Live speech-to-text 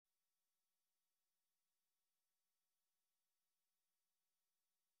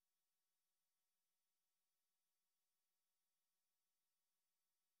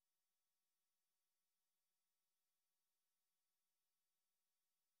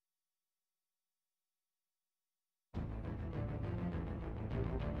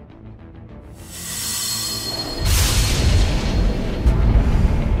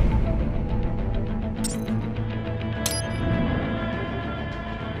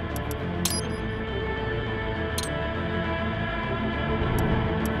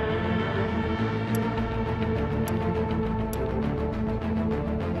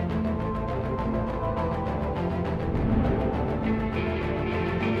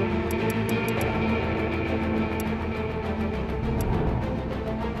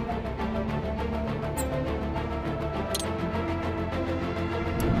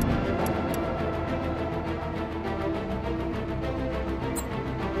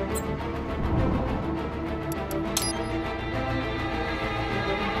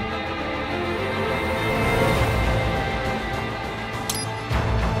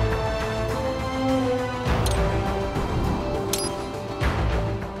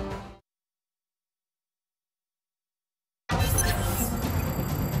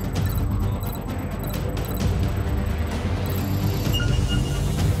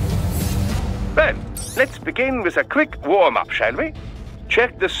Let's begin with a quick warm-up, shall we?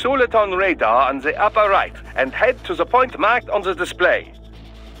 Check the soliton radar on the upper right and head to the point marked on the display.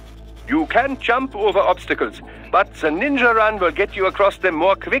 You can jump over obstacles, but the ninja run will get you across them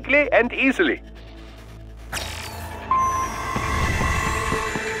more quickly and easily.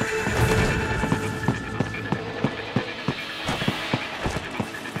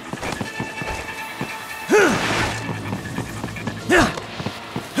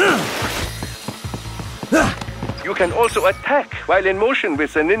 You can also attack while in motion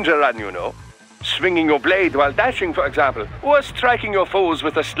with the ninja run, you know. Swinging your blade while dashing, for example, or striking your foes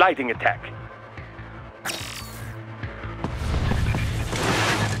with a sliding attack.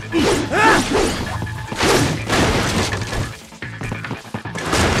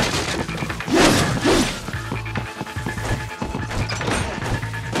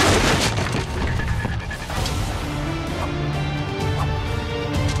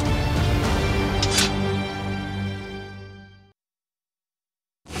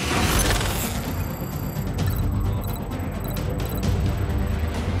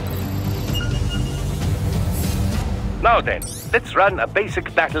 Now then, let's run a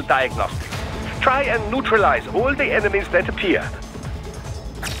basic battle diagnostic. Try and neutralize all the enemies that appear.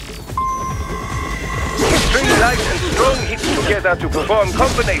 String light and strong hits together to perform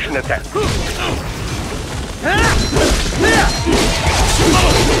combination attacks.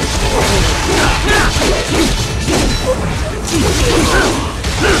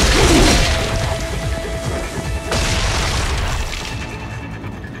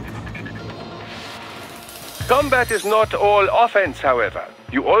 Combat is not all offense, however.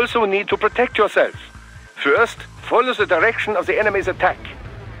 You also need to protect yourself. First, follow the direction of the enemy's attack.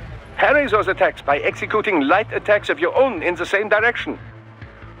 Parry those attacks by executing light attacks of your own in the same direction.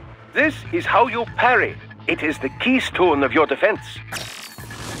 This is how you parry. It is the keystone of your defense.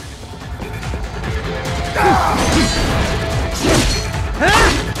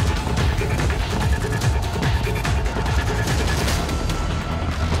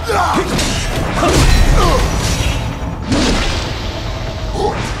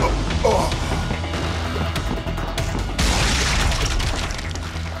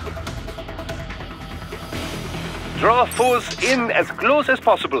 Draw foes in as close as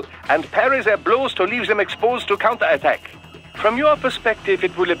possible and parry their blows to leave them exposed to counterattack. From your perspective,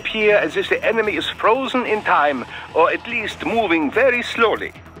 it will appear as if the enemy is frozen in time, or at least moving very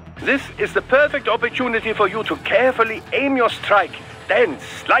slowly. This is the perfect opportunity for you to carefully aim your strike, then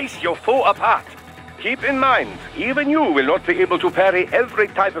slice your foe apart. Keep in mind, even you will not be able to parry every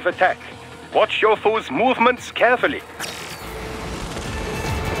type of attack. Watch your foe's movements carefully.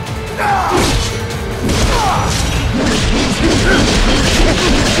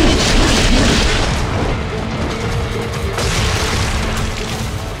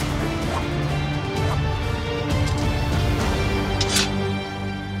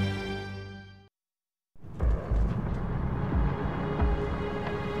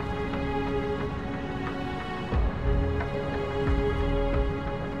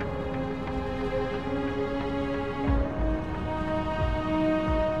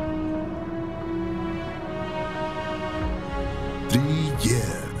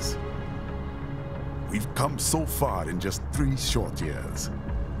 Come so far in just 3 short years.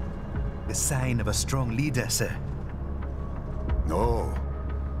 The sign of a strong leader, sir. No.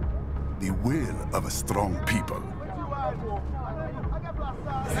 The will of a strong people.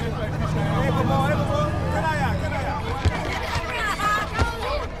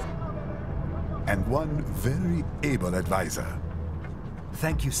 And one very able advisor.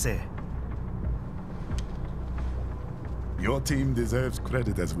 Thank you, sir. Your team deserves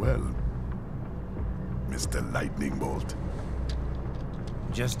credit as well, Mr. Lightning Bolt.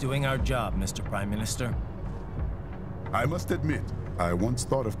 Just doing our job, Mr. Prime Minister. I must admit, I once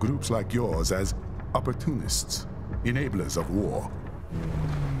thought of groups like yours as opportunists, enablers of war.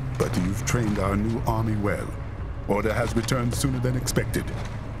 But you've trained our new army well. Order has returned sooner than expected.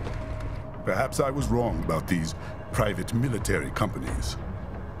 Perhaps I was wrong about these private military companies.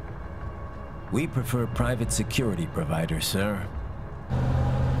 We prefer private security providers, sir.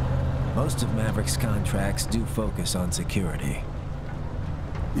 Most of Maverick's contracts do focus on security.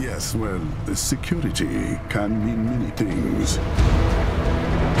 Yes, well, security can mean many things.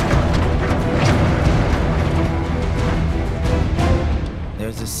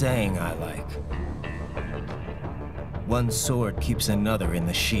 There's a saying I like. One sword keeps another in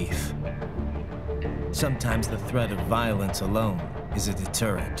the sheath. Sometimes the threat of violence alone is a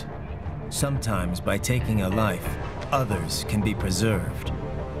deterrent. Sometimes by taking a life, others can be preserved.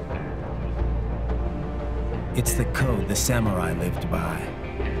 It's the code the samurai lived by.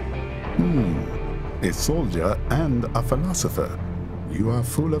 a soldier, and a philosopher. You are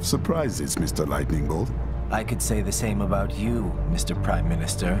full of surprises, Mr. Lightning Bolt. I could say the same about you, Mr. Prime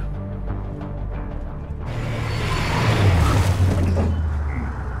Minister.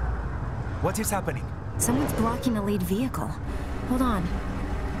 What is happening? Someone's blocking the lead vehicle. Hold on.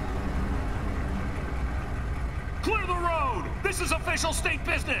 Clear the road! This is official state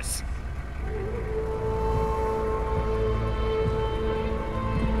business!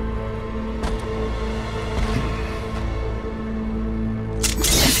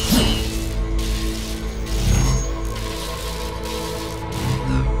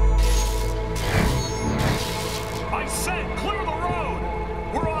 I said clear the road!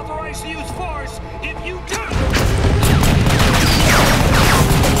 We're authorized to use force if you do!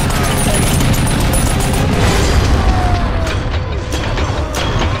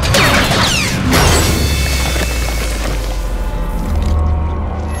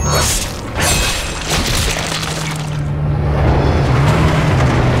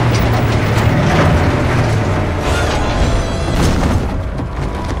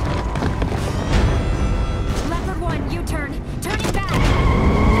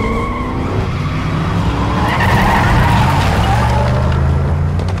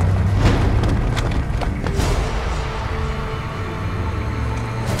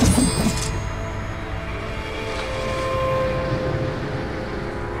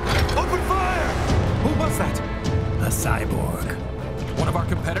 Cyborg. One of our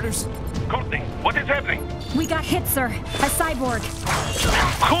competitors? Courtney, what is happening? We got hit, sir. A cyborg.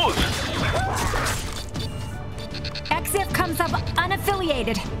 Whose? EXIF comes up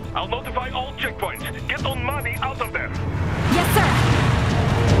unaffiliated. I'll notify all checkpoints. Get on money out of there. Yes, sir.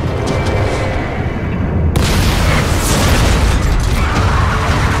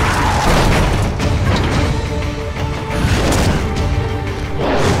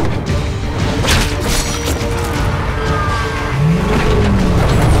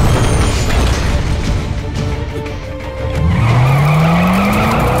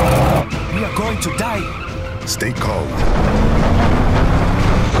 To die. Stay calm.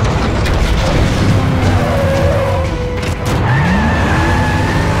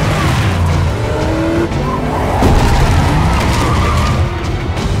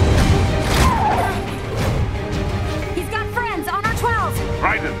 He's got friends on our 12.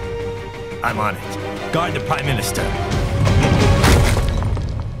 Raiden. I'm on it. Guard the Prime Minister.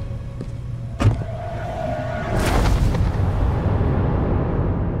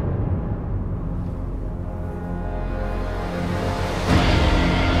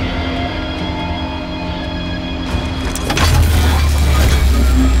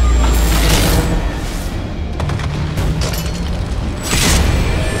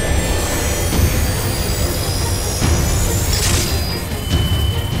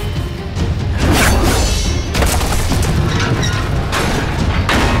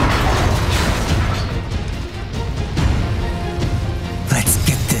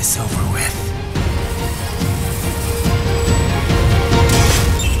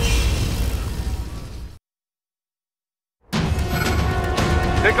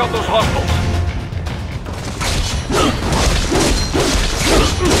 Take out those hostiles.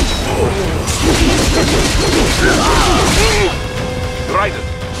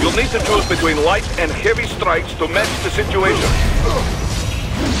 Raiden, you'll need to choose between light and heavy strikes to match the situation.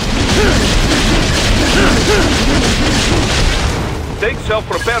 Take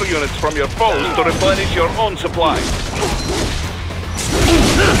self-repair units from your foes to replenish your own supply.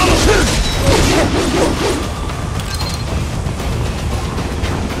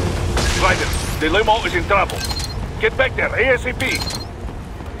 Raiden, the limo is in trouble. Get back there, ASAP.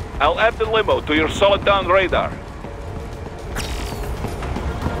 I'll add the limo to your solid down radar.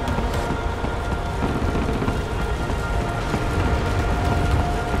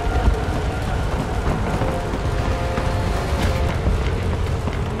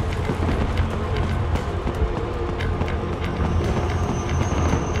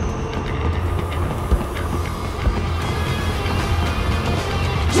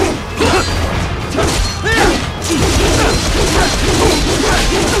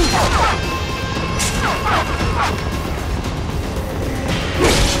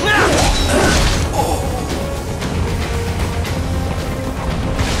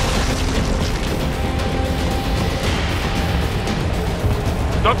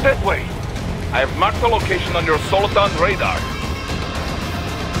 Not that way. I have marked the location on your Soliton radar.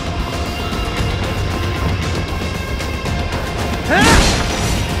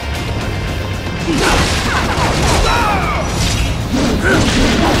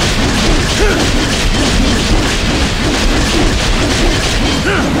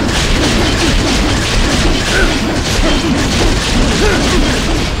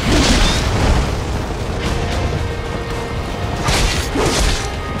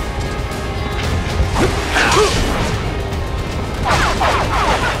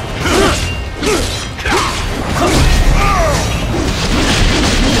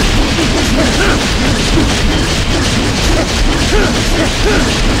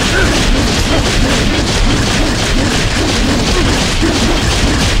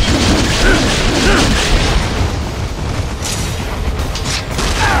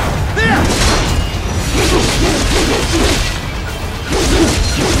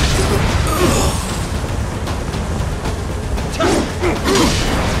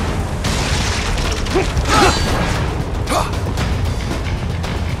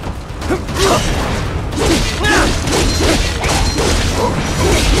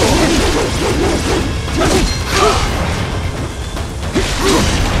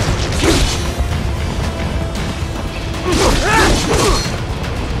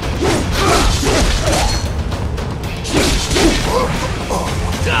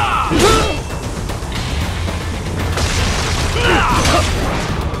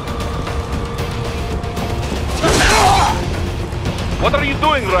 What are you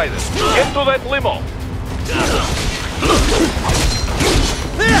doing, Raiden? Get to that limo!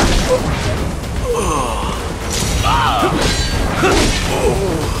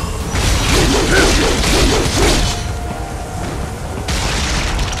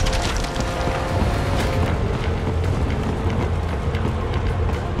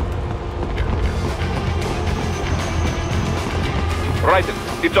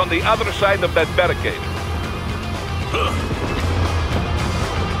 Raiden, it's on the other side of that barricade.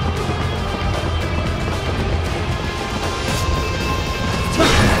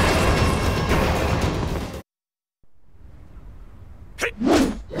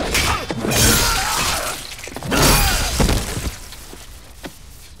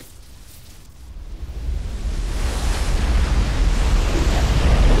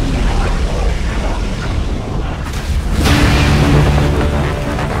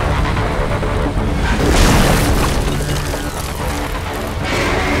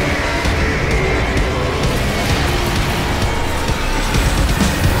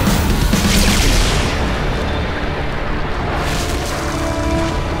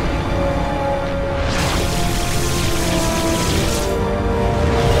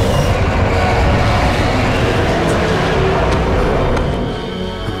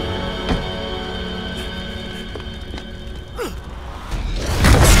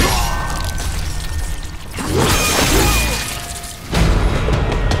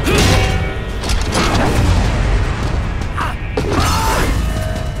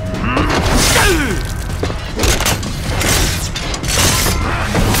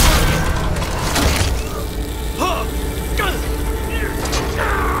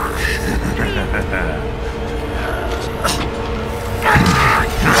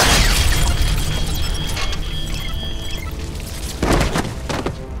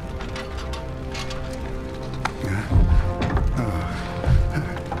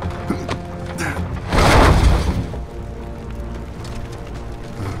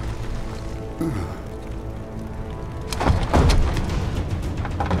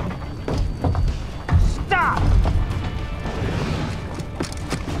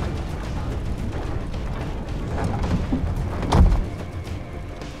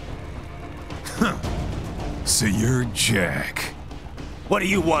 So you're Jack. What do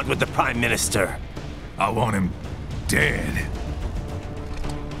you want with the Prime Minister? I want him dead.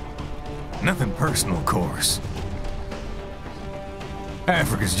 Nothing personal, of course.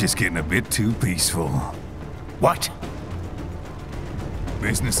 Africa's just getting a bit too peaceful. What?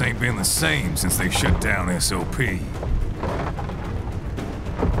 Business ain't been the same since they shut down SOP.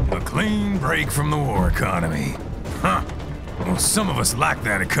 A clean break from the war economy. Huh. Well, some of us like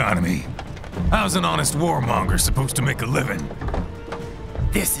that economy. How's an honest warmonger supposed to make a living?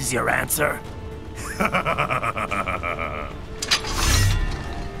 This is your answer?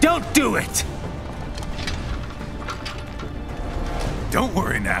 Don't do it! Don't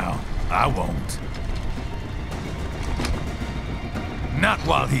worry now. I won't. Not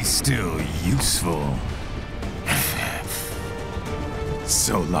while he's still useful.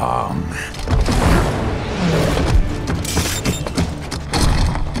 So long.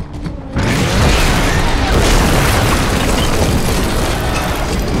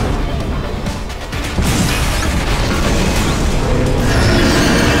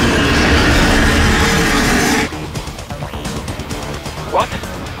 What?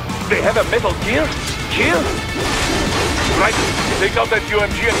 They have a metal gear? Gear? Right. Take out that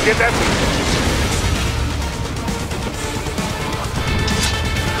UMG and get at me.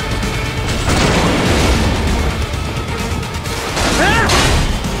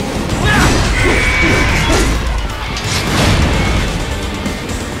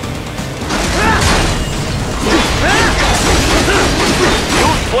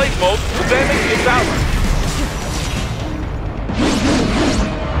 Use blade mode to damage its armor.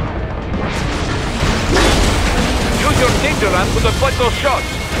 Use your ninja run to deflect those shots.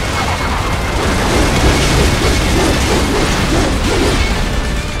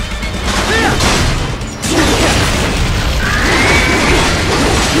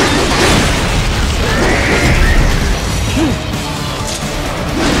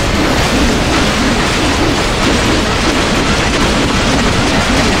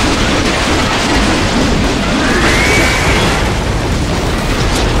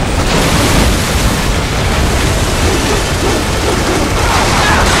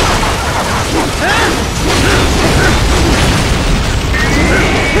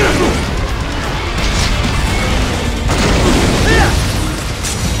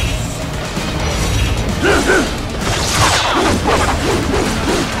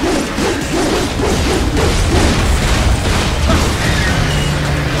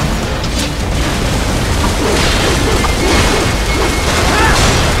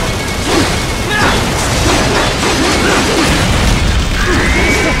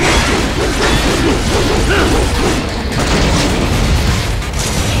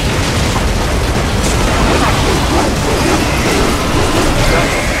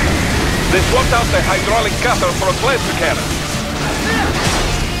 They swapped out the hydraulic cutter for a plasma cannon.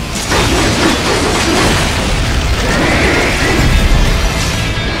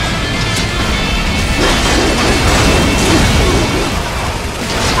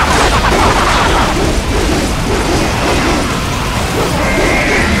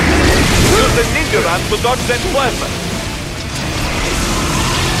 Use the ninja run to dodge that plasma.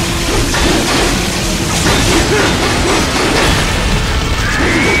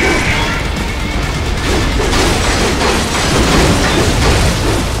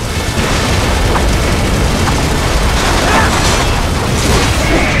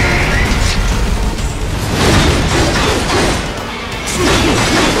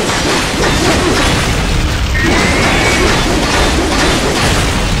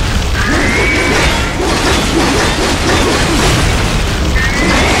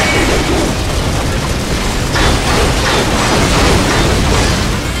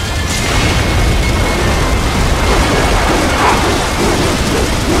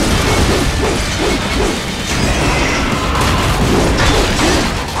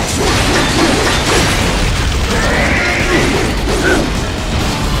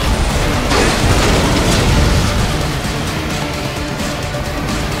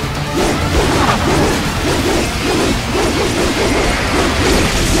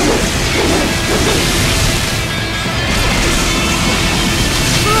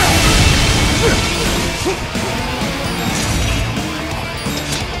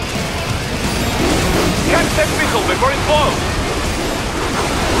 Catch that missile before it blows!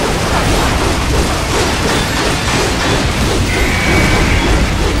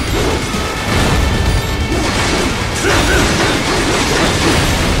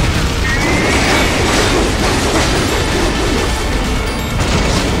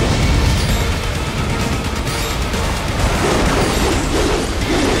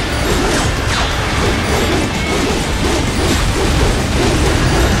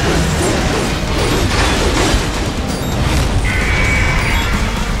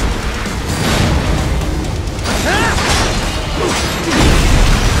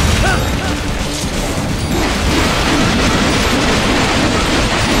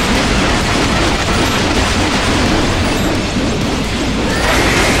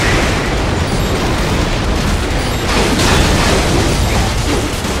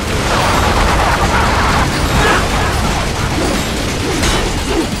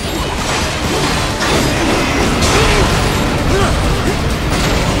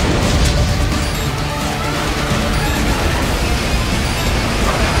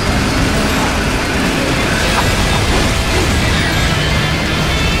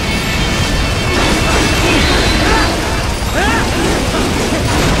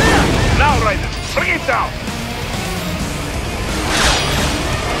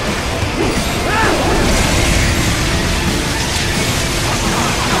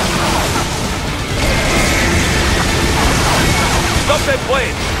 Stop that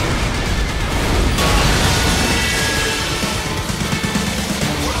blade!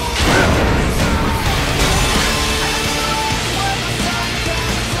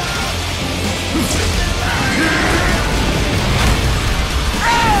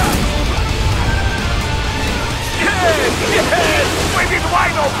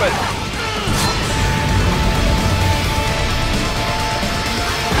 wide open!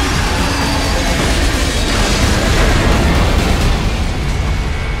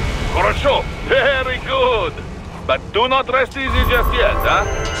 Хорошо, very good. But do not rest easy just yet, huh?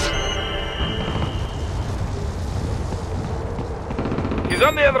 He's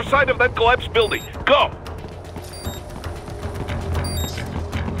on the other side of that collapsed building. Go!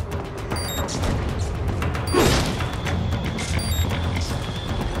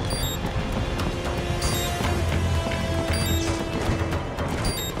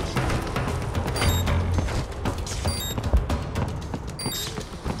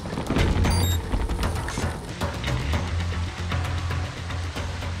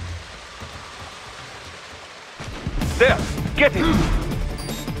 There! Get him!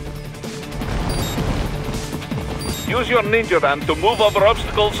 Use your ninja van to move over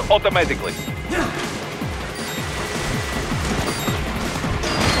obstacles automatically.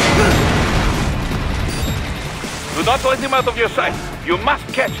 Do not let him out of your sight. You must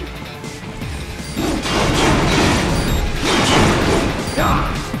catch him.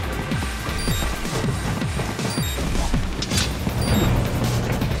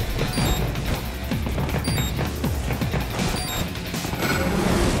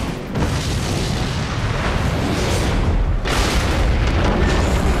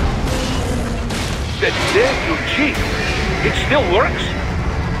 There you cheat. It still works?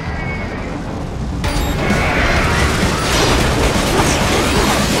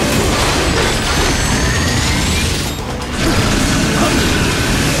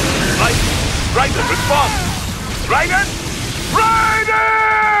 Raiden, respond! Raiden!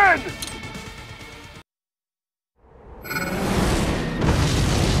 Raiden!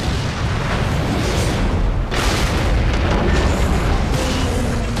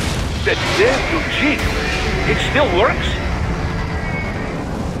 There you cheat. It still works?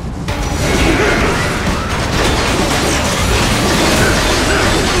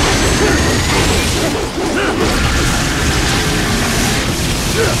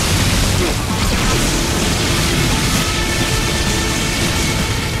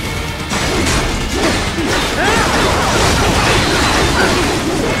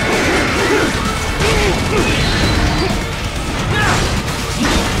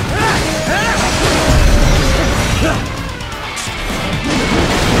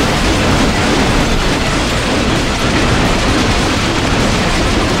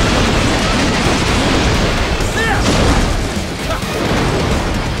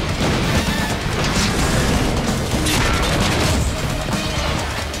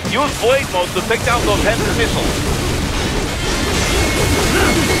 Use blade mode to take down those heavy missiles.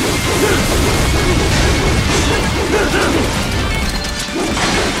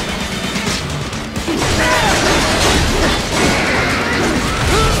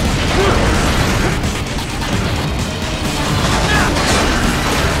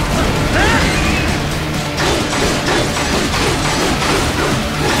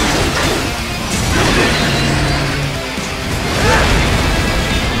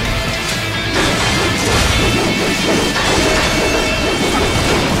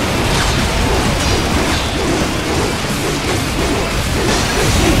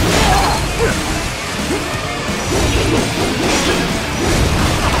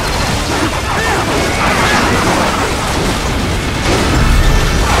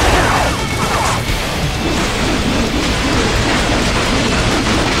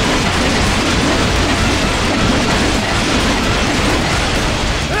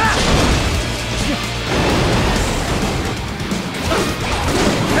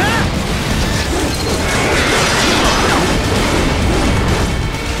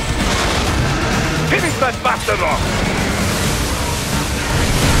 That bastard off!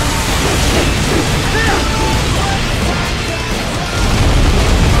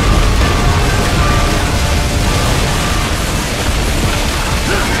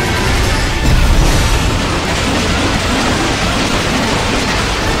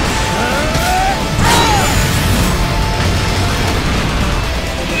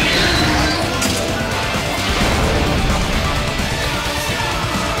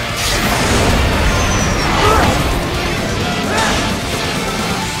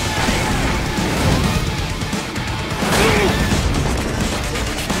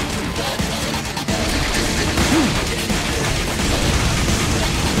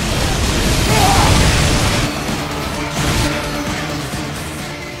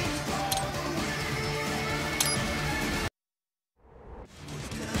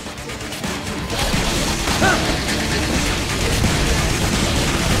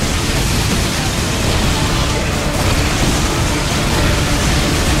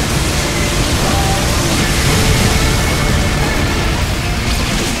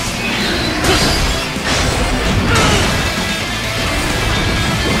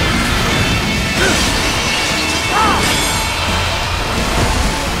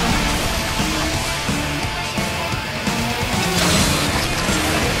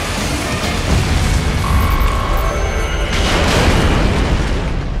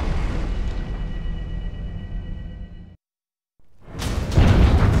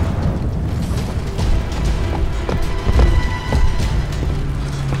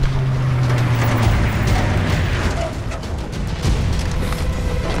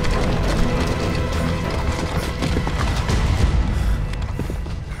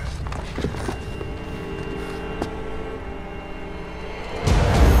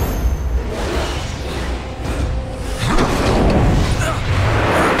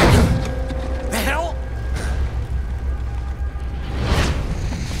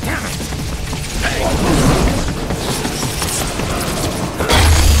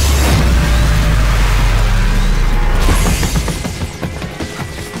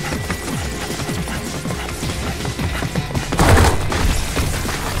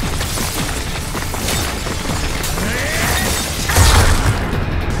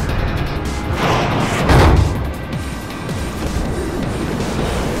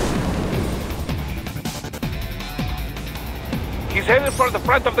 headed for the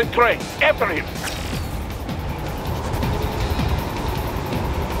front of the train. After him.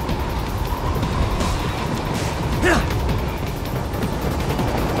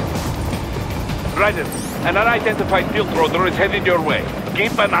 Raiden, an unidentified field roader is headed your way.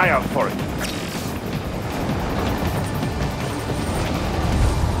 Keep an eye out for it.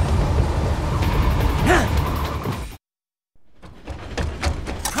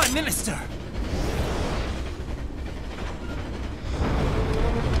 Prime Minister!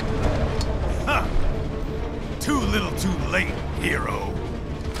 Huh. Too little too late, hero.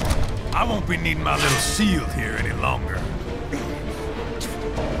 I won't be needing my little shield here any longer.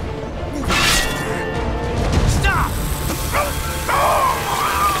 Stop!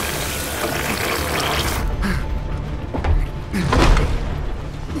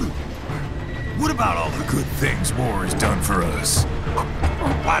 What about all the good things war has done for us?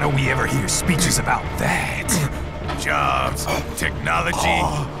 Why don't we ever hear speeches about that? Jobs, technology,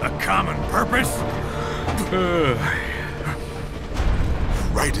 a common purpose?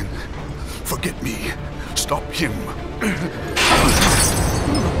 Raiden, forget me. Stop him.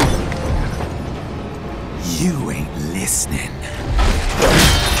 You ain't listening.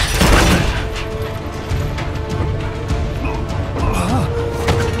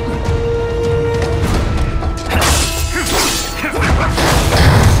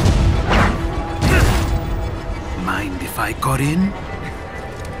 Mind if I got in?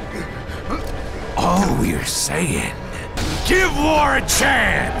 All we're saying... Give war a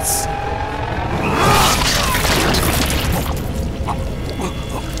chance!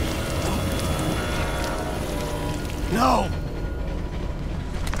 No!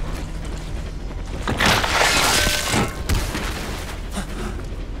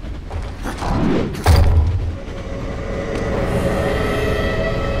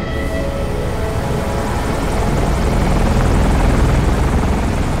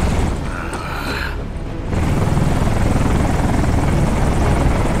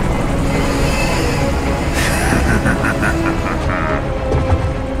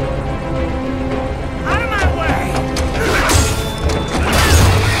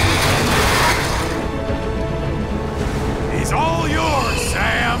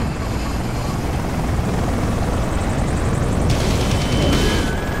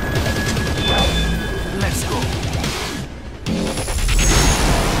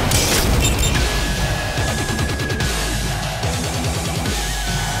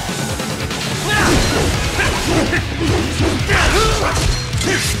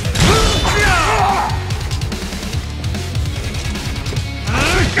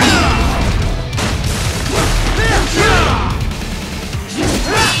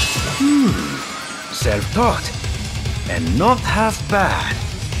 Self-taught, and not half bad.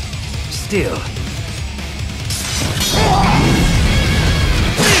 Still.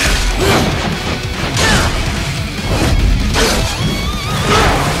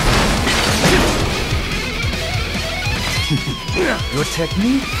 Your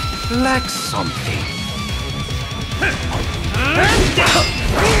technique lacks something.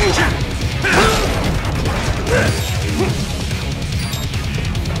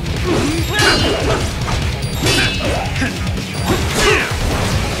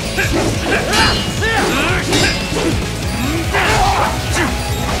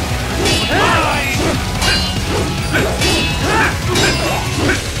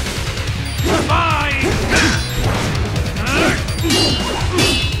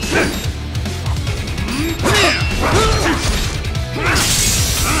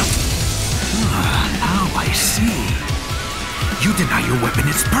 Now I see. You deny your weapon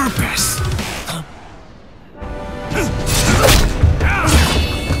its purpose.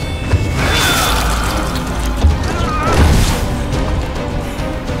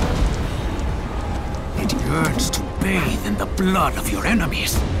 It yearns to bathe in the blood of your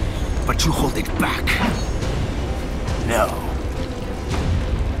enemies, but you hold it back. No.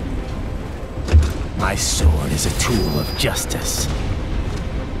 My sword is a tool of justice.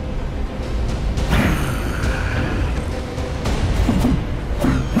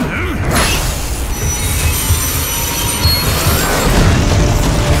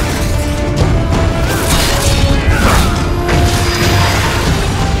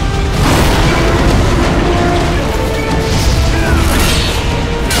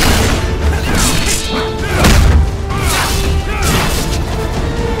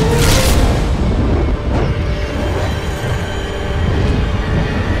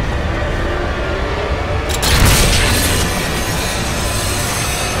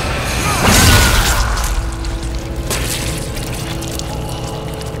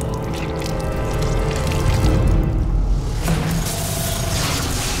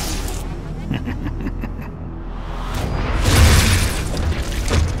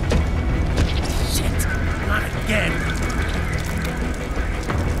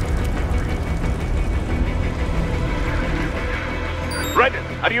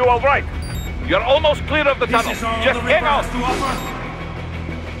 Are you all right? You're almost clear of the tunnel. Just hang on.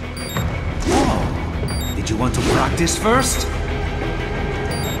 Oh, did you want to practice first?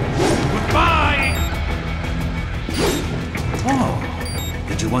 Goodbye! Oh,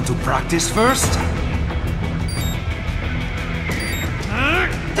 did you want to practice first?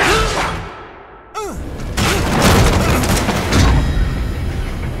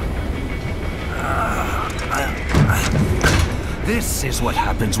 This is what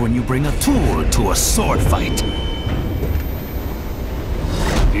happens when you bring a tool to a sword fight.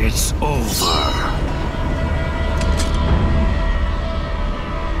 It's over.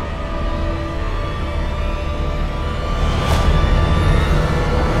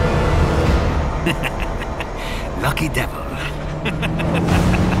 Lucky devil.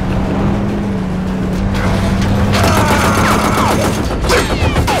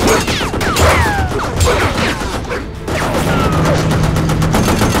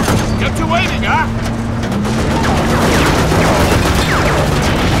 Get you waiting, huh?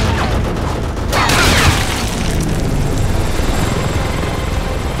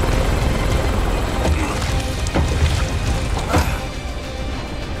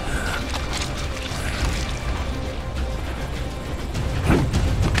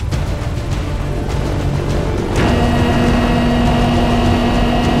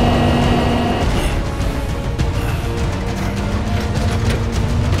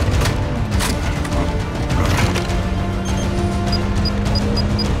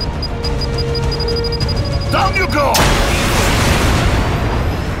 Down you go!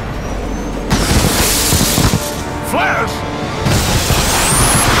 Flares!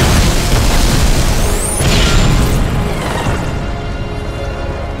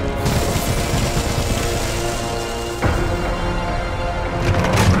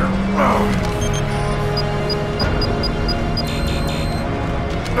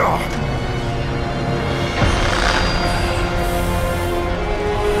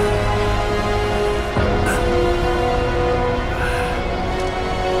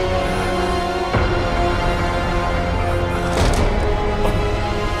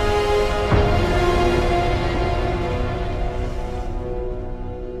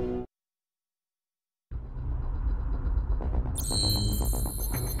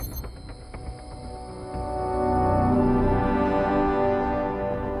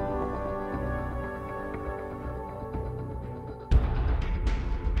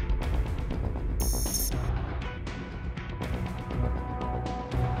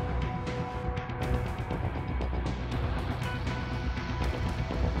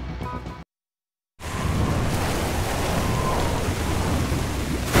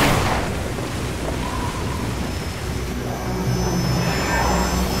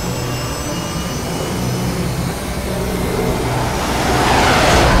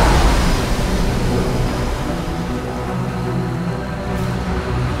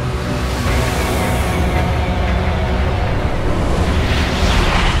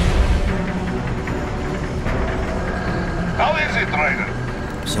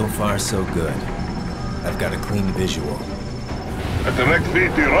 So far, so good. I've got a clean visual. A direct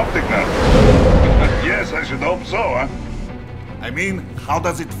feed to your optic now. Yes, I should hope so, huh? I mean, how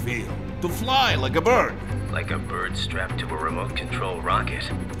does it feel? To fly like a bird? Like a bird strapped to a remote control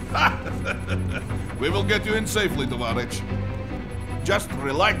rocket. We will get you in safely, Tovarich. Just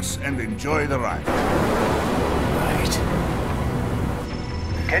relax and enjoy the ride. Right.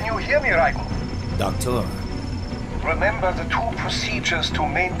 Can you hear me, Raiden? Doktor. Remember the two procedures to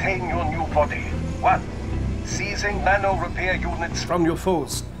maintain your new body. 1. Seizing nano repair units from your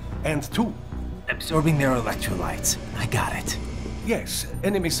foes. And 2. Absorbing their electrolytes. I got it. Yes,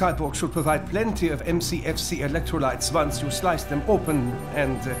 enemy cyborg should provide plenty of MCFC electrolytes once you slice them open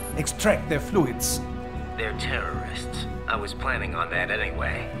and extract their fluids. They're terrorists. I was planning on that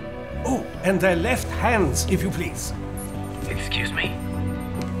anyway. Oh, and their left hands, if you please. Excuse me?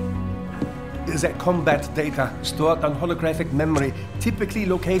 The combat data stored on holographic memory, typically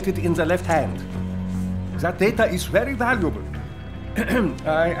located in the left hand. That data is very valuable.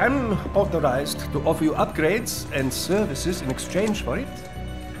 I am authorized to offer you upgrades and services in exchange for it.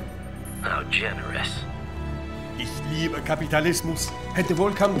 How generous. Ich liebe Kapitalismus. Had the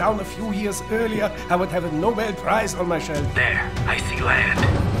wall come down a few years earlier, I would have a Nobel Prize on my shelf. There, I see land.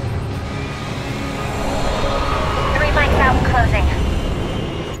 3-mile route closing.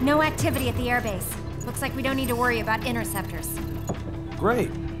 No activity at the airbase. Looks like we don't need to worry about interceptors.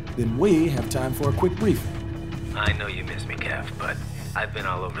 Great. Then we have time for a quick briefing. I know you miss me, Kev, but I've been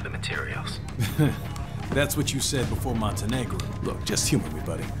all over the materials. That's what you said before Montenegro. Look, just humor me,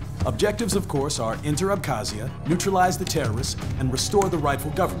 buddy. Objectives, of course, are enter Abkhazia, neutralize the terrorists, and restore the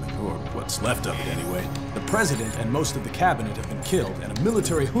rightful government, or what's left of it anyway. The president and most of the cabinet have been killed, and a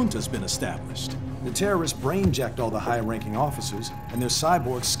military junta's been established. The terrorists brain-jacked all the high-ranking officers, and their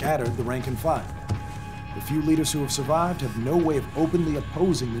cyborgs scattered the rank and file. The few leaders who have survived have no way of openly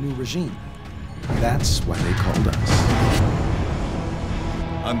opposing the new regime. That's why they called us.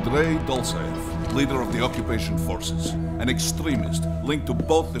 Andrei Dolzaev, leader of the occupation forces, an extremist linked to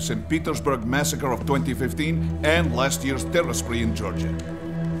both the St. Petersburg massacre of 2015 and last year's terror spree in Georgia.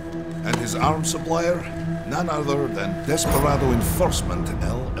 And his arms supplier, none other than Desperado Enforcement,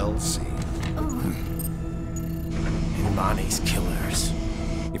 LLC. Imani's killers.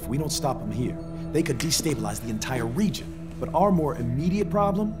 If we don't stop them here, they could destabilize the entire region. But our more immediate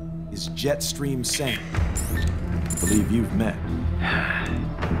problem is Jetstream Sam. I believe you've met.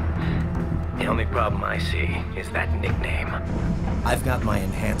 The only problem I see is that nickname. I've got my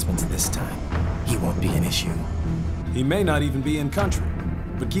enhancements this time. He won't be an issue. He may not even be in country,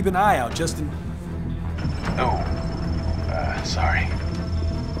 but keep an eye out just in... Oh, sorry.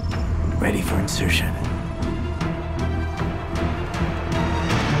 Ready for insertion.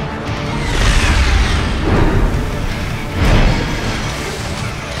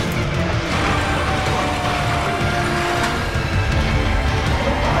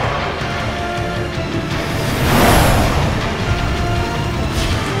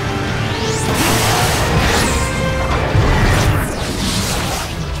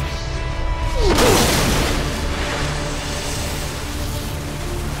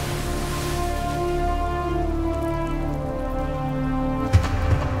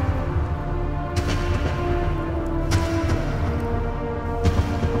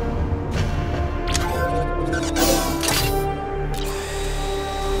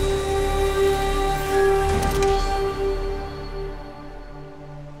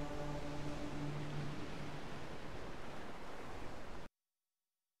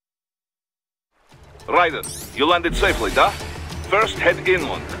 Raiden, you landed safely, da? First, head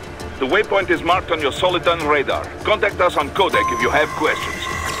inland. The waypoint is marked on your Soliton radar. Contact us on codec if you have questions.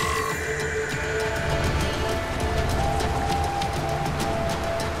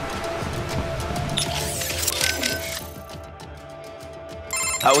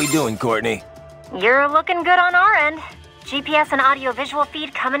 How we doing, Courtney? You're looking good on our end. GPS and audio-visual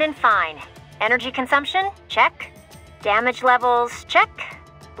feed coming in fine. Energy consumption? Check. Damage levels? Check.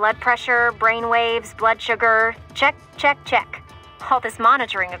 Blood pressure, brain waves, blood sugar? Check, check, check. All this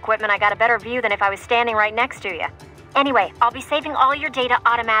monitoring equipment, I got a better view than if I was standing right next to you. Anyway, I'll be saving all your data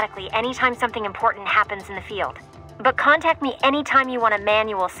automatically anytime something important happens in the field. But contact me anytime you want a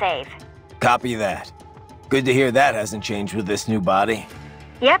manual save. Copy that. Good to hear that hasn't changed with this new body.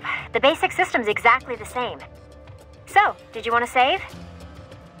 Yep, the basic system's exactly the same. So, did you want to save?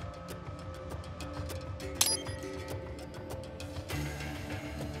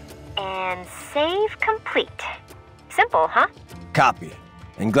 And save complete. Simple, huh? Copy.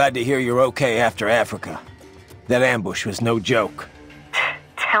 And glad to hear you're okay after Africa. That ambush was no joke.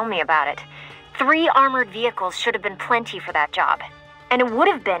 Tell me about it. 3 armored vehicles should have been plenty for that job. And it would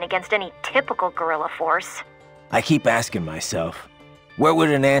have been against any typical guerrilla force. I keep asking myself, where would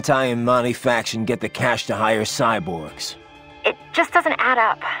an anti-Imani faction get the cash to hire cyborgs? It just doesn't add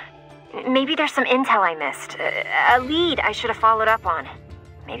up. Maybe there's some intel I missed. A lead I should have followed up on.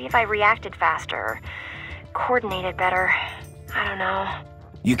 Maybe if I reacted faster, or coordinated better. I don't know.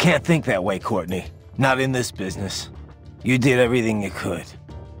 You can't think that way, Courtney. Not in this business. You did everything you could.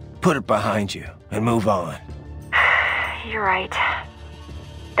 Put it behind you and move on. You're right.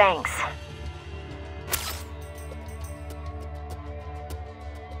 Thanks.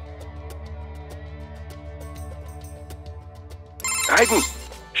 Raiden,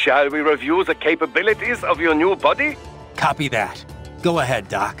 shall we review the capabilities of your new body? Copy that. Go ahead,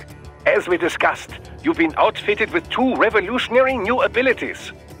 Doc. As we discussed, you've been outfitted with 2 revolutionary new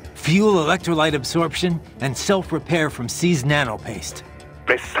abilities. Fuel electrolyte absorption and self-repair from seized nanopaste.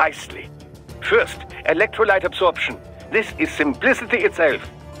 Precisely. First, electrolyte absorption. This is simplicity itself.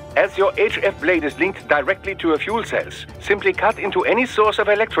 As your HF blade is linked directly to your fuel cells, simply cut into any source of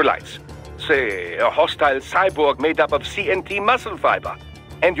electrolytes. Say, a hostile cyborg made up of CNT muscle fiber.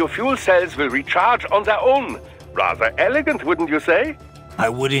 And your fuel cells will recharge on their own. Rather elegant, wouldn't you say? I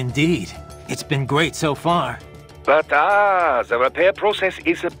would indeed. It's been great so far. But the repair process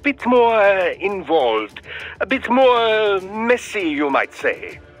is a bit more involved. A bit more messy, you might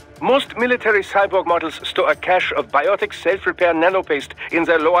say. Most military cyborg models store a cache of biotic self-repair nanopaste in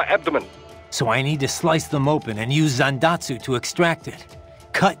their lower abdomen. So I need to slice them open and use Zandatsu to extract it.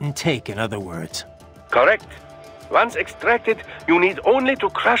 Cut and take, in other words. Correct. Once extracted, you need only to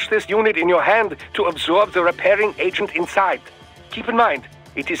crush this unit in your hand to absorb the repairing agent inside. Keep in mind,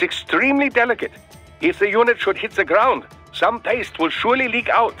 it is extremely delicate. If the unit should hit the ground, some paste will surely leak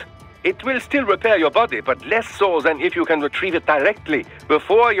out. It will still repair your body, but less so than if you can retrieve it directly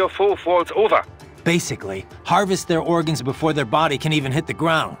before your foe falls over. Basically, harvest their organs before their body can even hit the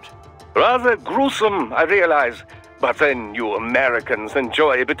ground. Rather gruesome, I realize. But then you Americans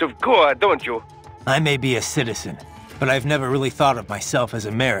enjoy a bit of gore, don't you? I may be a citizen, but I've never really thought of myself as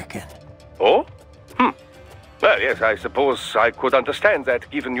American. Oh? Well, yes, I suppose I could understand that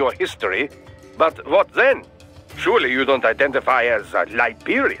given your history. But what then? Surely you don't identify as a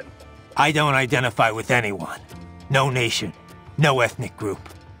Liberian. I don't identify with anyone. No nation, no ethnic group.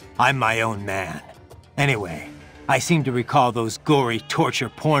 I'm my own man. Anyway, I seem to recall those gory torture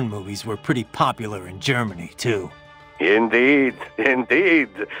porn movies were pretty popular in Germany, too. Indeed, indeed.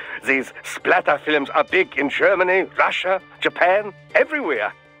 These splatter films are big in Germany, Russia, Japan,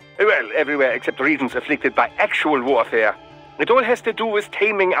 everywhere. Well, everywhere except regions afflicted by actual warfare. It all has to do with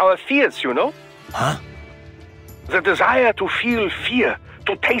taming our fears, you know? Huh? The desire to feel fear,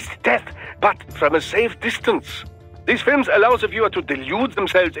 to taste death, but from a safe distance. These films allow the viewer to delude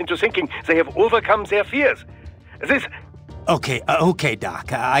themselves into thinking they have overcome their fears. This... Okay,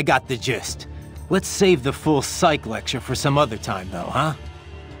 Doc, I got the gist. Let's save the full psych lecture for some other time, though, huh?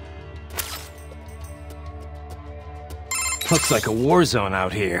 Looks like a war zone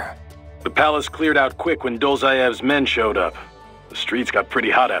out here. The palace cleared out quick when Dolzayev's men showed up. The streets got pretty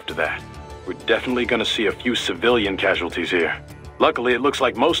hot after that. We're definitely gonna see a few civilian casualties here. Luckily, it looks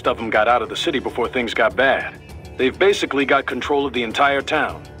like most of them got out of the city before things got bad. They've basically got control of the entire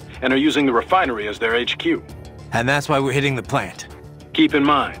town, and are using the refinery as their HQ. And that's why we're hitting the plant. Keep in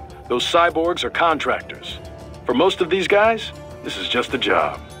mind, those cyborgs are contractors. For most of these guys, this is just a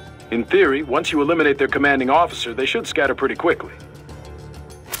job. In theory, once you eliminate their commanding officer, they should scatter pretty quickly.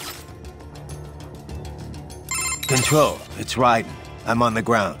 Control, it's Raiden. I'm on the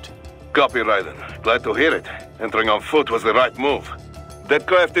ground. Copy, Raiden. Glad to hear it. Entering on foot was the right move. That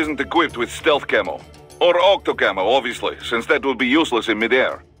craft isn't equipped with stealth camo. Or octo camo, obviously, since that would be useless in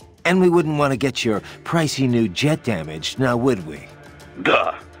midair. And we wouldn't want to get your pricey new jet damaged, now would we?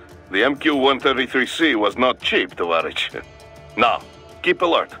 Duh. The MQ-133C was not cheap, Tovarich. Now, keep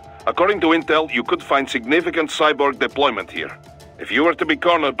alert. According to intel, you could find significant cyborg deployment here. If you were to be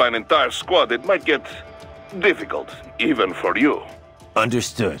cornered by an entire squad, it might get difficult, even for you.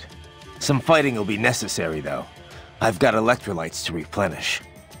 Understood. Some fighting will be necessary, though. I've got electrolytes to replenish.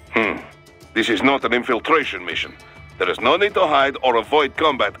 This is not an infiltration mission. There is no need to hide or avoid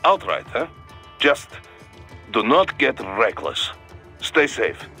combat outright, huh? Just do not get reckless. Stay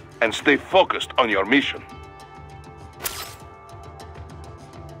safe, and stay focused on your mission.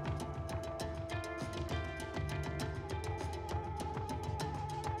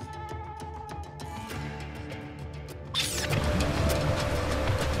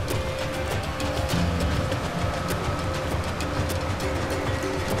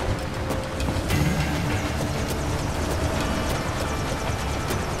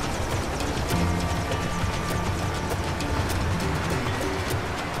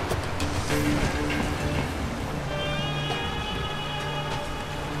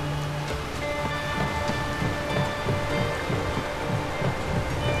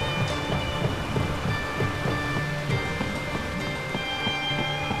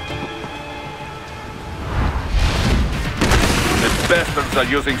 Bastards are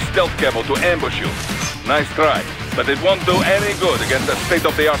using stealth camo to ambush you. Nice try, but it won't do any good against a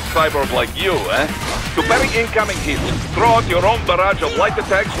state-of-the-art cyborg like you, eh? To parry incoming hits, throw out your own barrage of light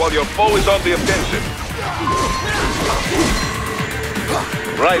attacks while your foe is on the offensive.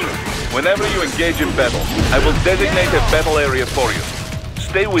 Right, whenever you engage in battle, I will designate a battle area for you.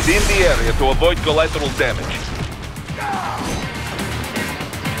 Stay within the area to avoid collateral damage.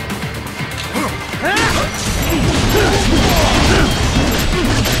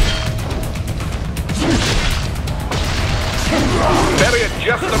 Parry at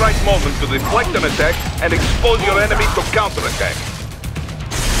just the right moment to deflect an attack and expose your enemy to counterattack.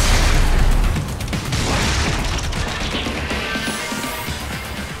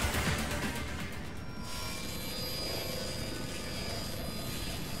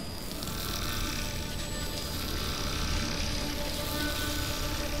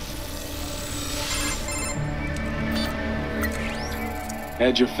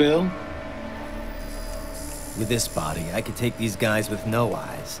 Had your fill? With this body, I could take these guys with no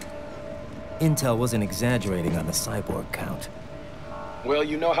eyes. Intel wasn't exaggerating on the cyborg count. Well,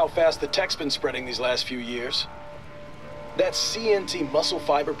 you know how fast the tech's been spreading these last few years. That CNT muscle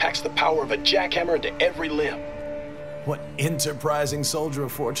fiber packs the power of a jackhammer into every limb. What enterprising soldier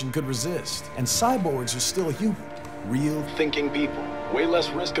of fortune could resist? And cyborgs are still human. Real, thinking people. Way less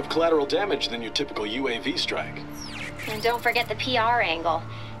risk of collateral damage than your typical UAV strike. And don't forget the PR angle.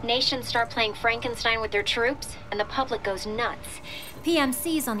 Nations start playing Frankenstein with their troops, and the public goes nuts.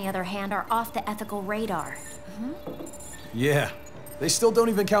 PMCs, on the other hand, are off the ethical radar. Yeah, they still don't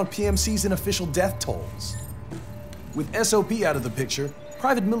even count PMCs in official death tolls. With SOP out of the picture,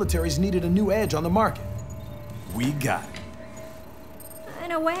 private militaries needed a new edge on the market. We got it.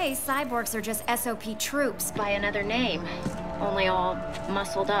 In a way, cyborgs are just SOP troops by another name. Only all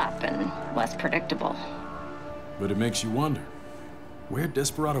muscled up and less predictable. But it makes you wonder, where'd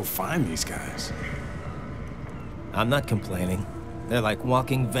Desperado find these guys? I'm not complaining. They're like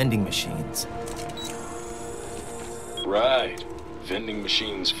walking vending machines. Right. Vending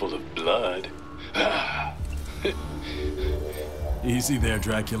machines full of blood. Easy there,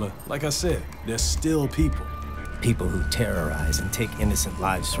 Dracula. Like I said, they're still people. People who terrorize and take innocent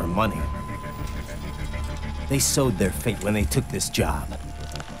lives for money. They sowed their fate when they took this job.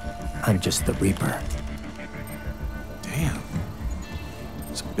 I'm just the Reaper. Damn.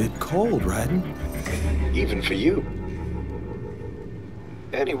 It's a bit cold, Raiden. Even for you.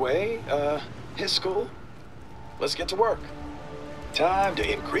 Anyway, his school. Let's get to work. Time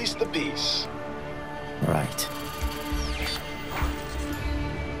to increase the peace. Right.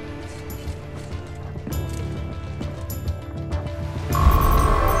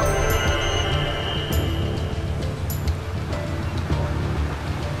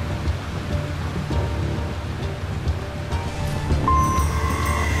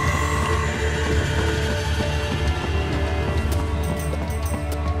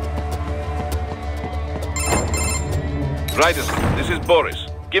 Raiden, this is Boris.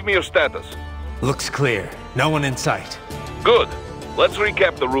 Give me your status. Looks clear. No one in sight. Good. Let's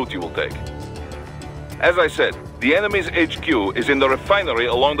recap the route you will take. As I said, the enemy's HQ is in the refinery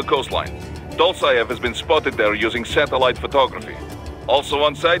along the coastline. Dolzaev has been spotted there using satellite photography. Also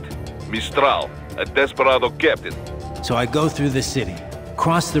on site, Mistral, a Desperado captain. So I go through the city,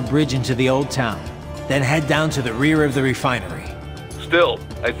 cross the bridge into the old town, then head down to the rear of the refinery. Still,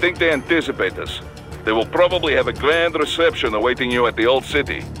 I think they anticipate us. They will probably have a grand reception awaiting you at the old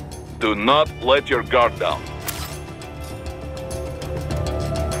city. Do not let your guard down.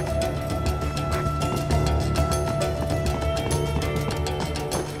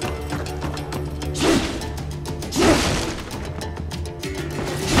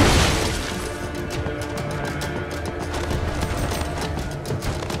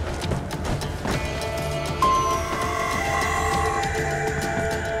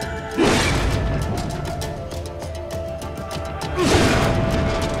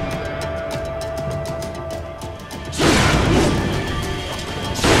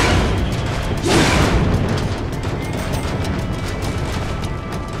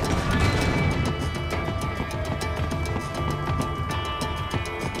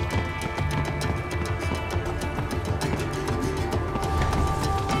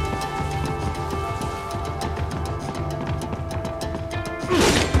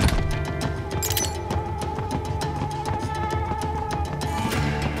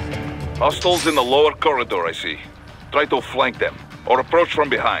 Hostiles in the lower corridor, I see. Try to flank them, or approach from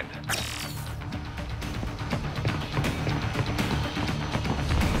behind.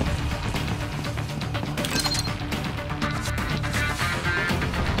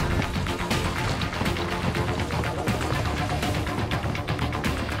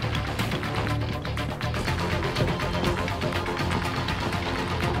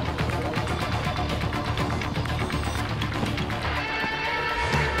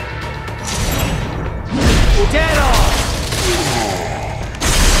 Dead on!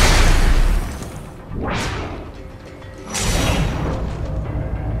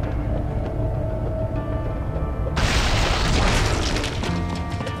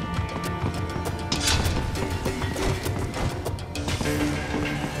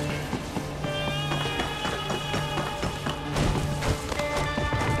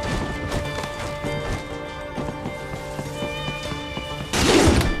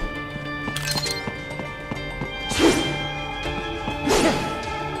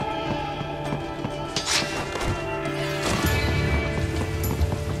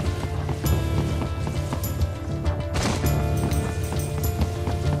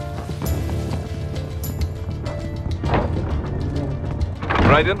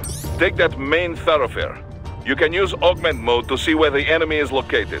 Raiden, take that main thoroughfare. You can use augment mode to see where the enemy is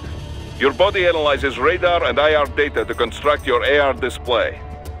located. Your body analyzes radar and IR data to construct your AR display.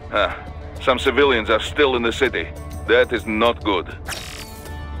 Some civilians are still in the city. That is not good.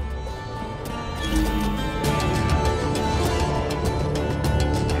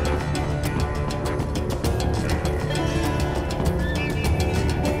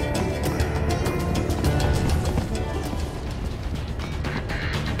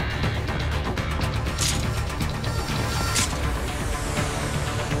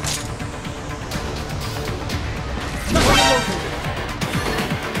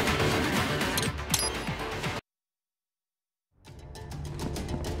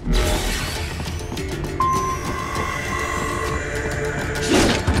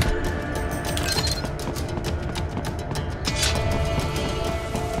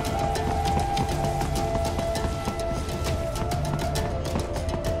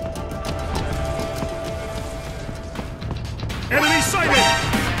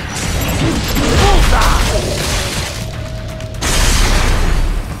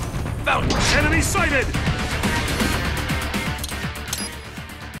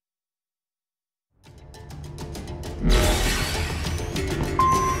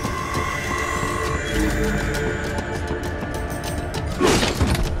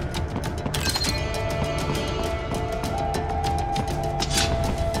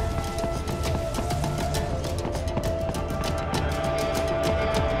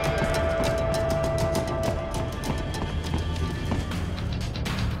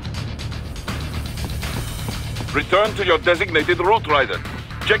 Return to your designated route, Raiden.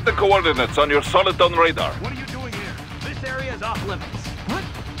 Check the coordinates on your soliton radar. What are you doing here? This area is off limits. What?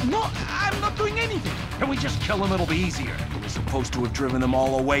 No, I'm not doing anything. Can we just kill him? It'll be easier. We're supposed to have driven them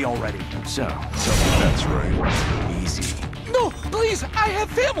all away already. So that's right. Easy. No, please, I have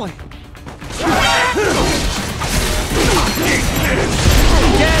family.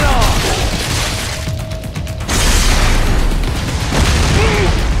 Get off!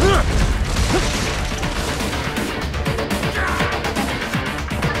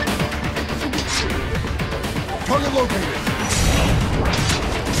 Target located.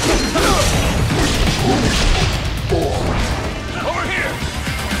 Over here!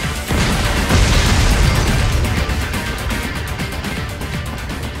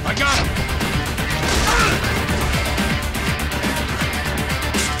 I got him!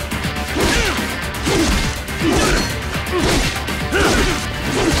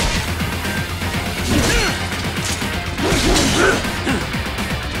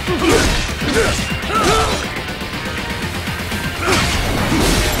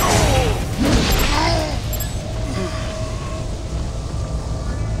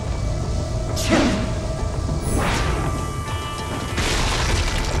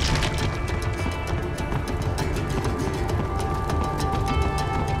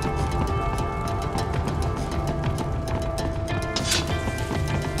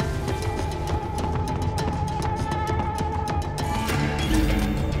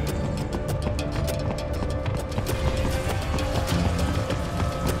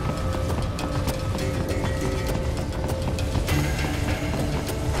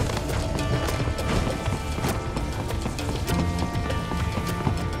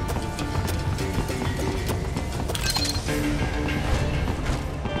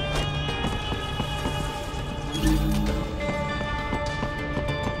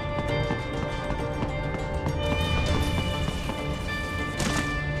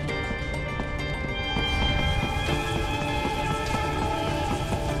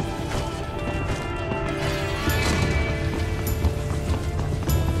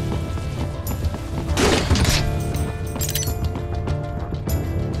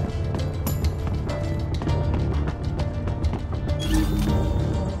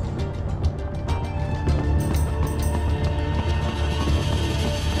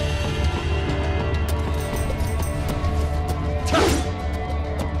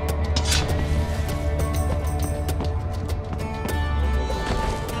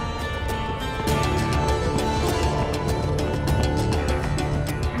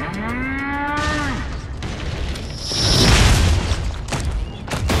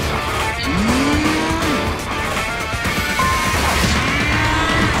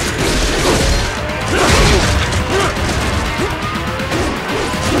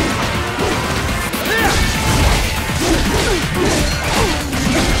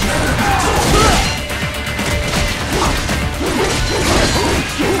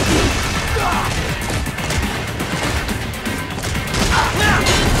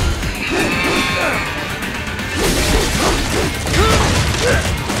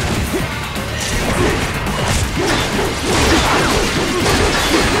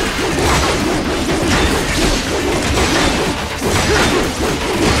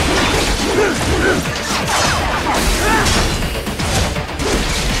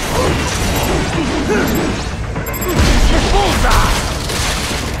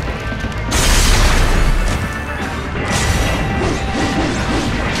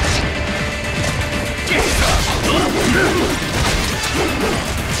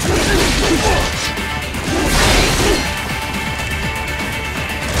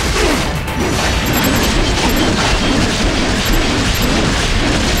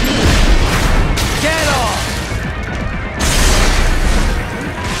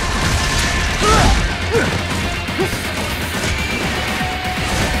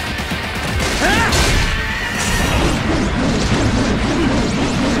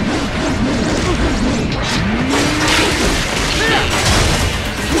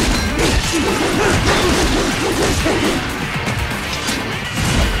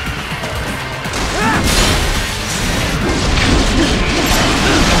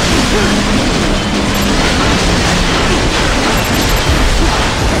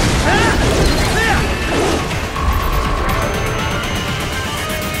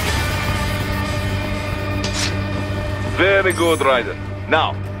 Very good, Raiden.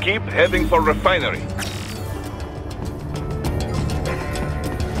 Now, keep heading for refinery.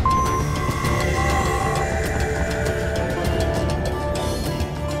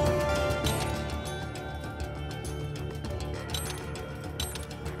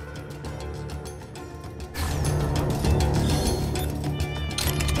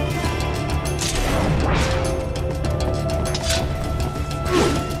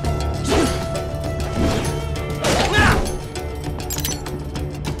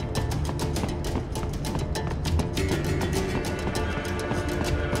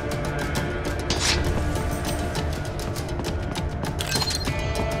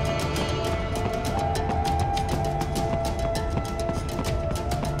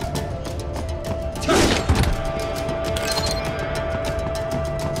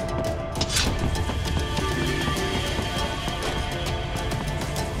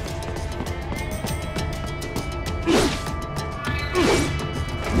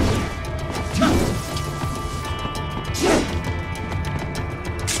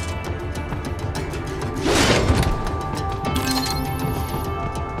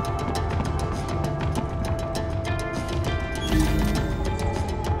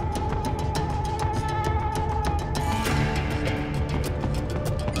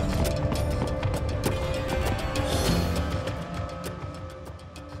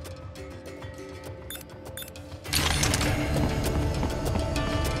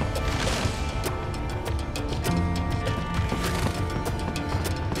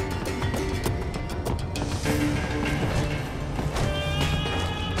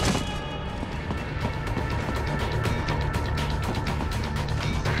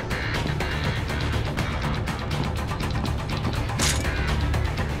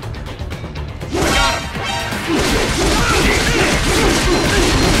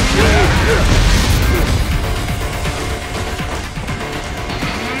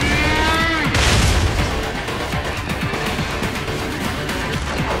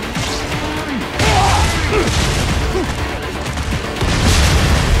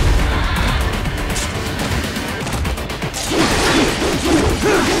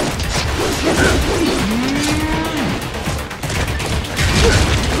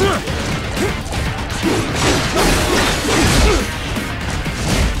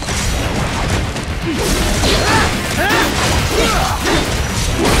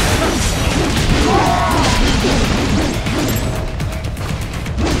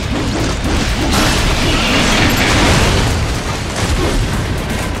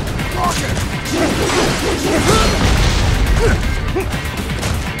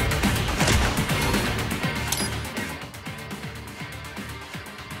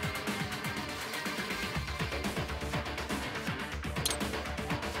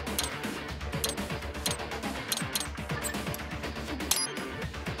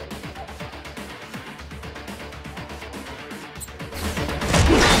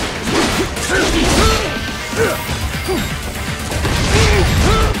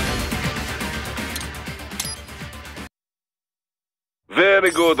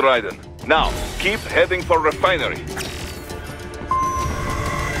 Very good, Raiden. Now, keep heading for refinery.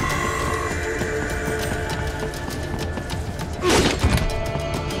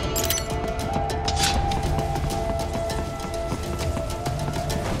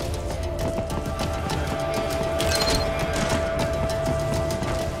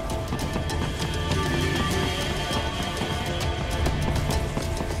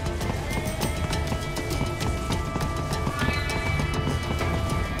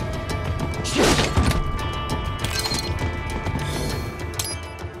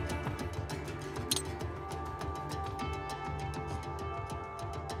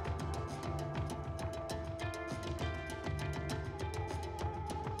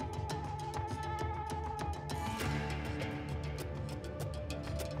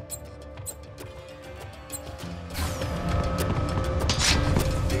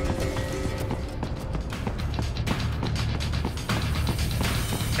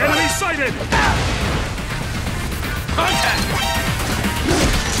 Enemy sighted! Contact!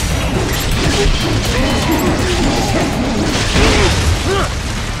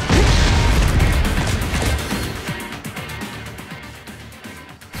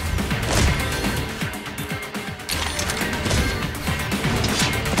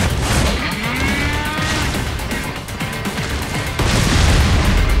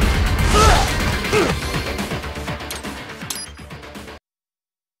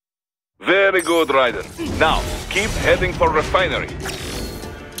 Very good, Raiden. Now, keep heading for refinery.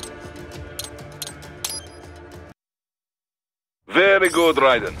 Very good,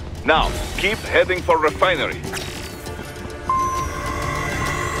 Raiden. Now, keep heading for refinery.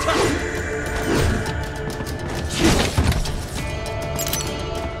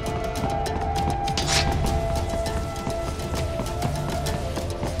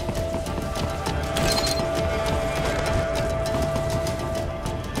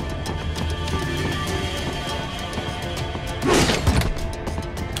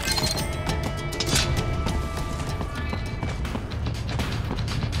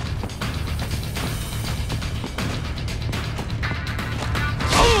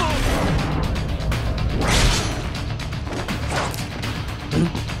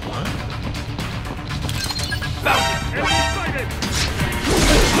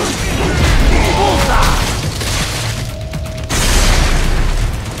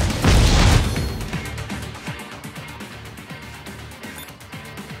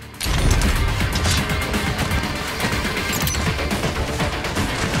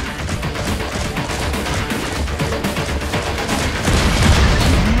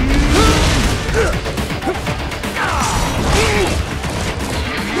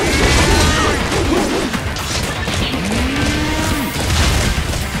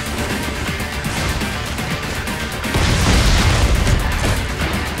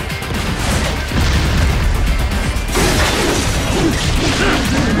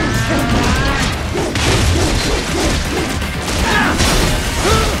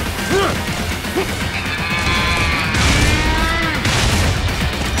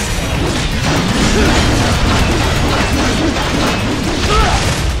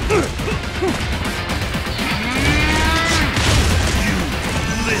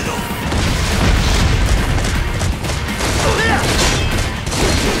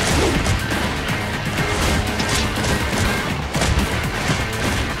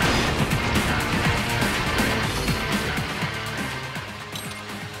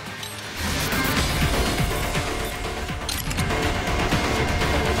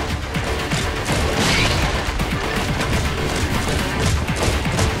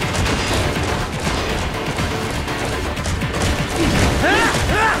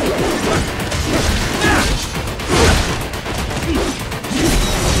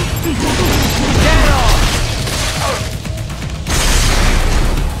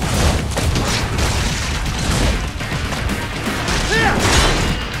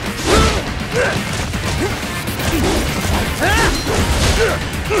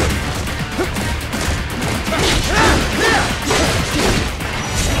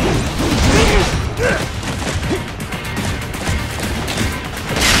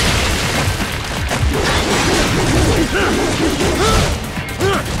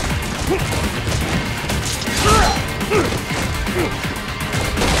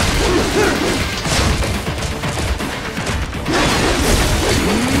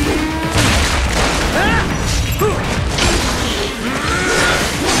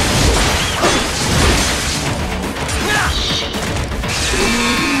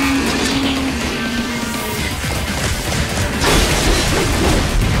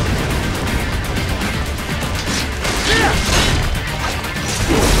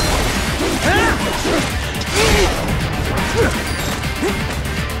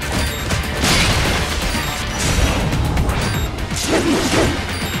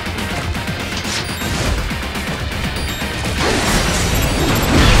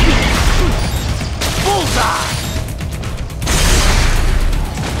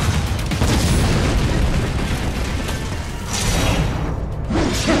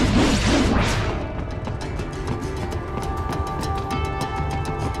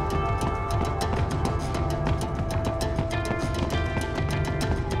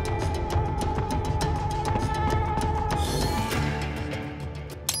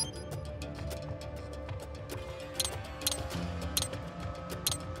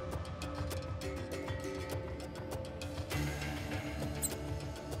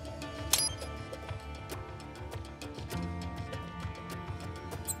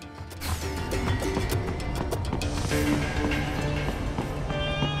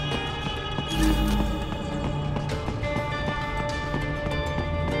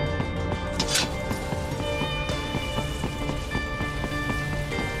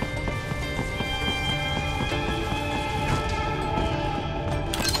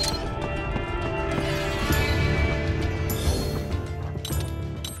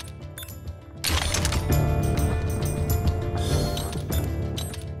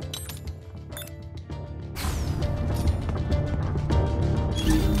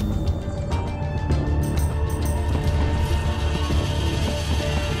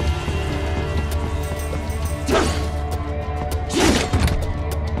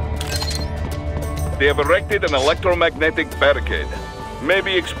 They have erected an electromagnetic barricade.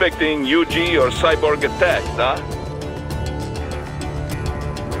 Maybe expecting UG or cyborg attack, huh?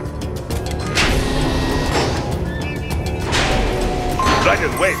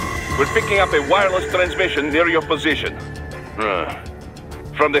 Raiden, wait! We're picking up a wireless transmission near your position.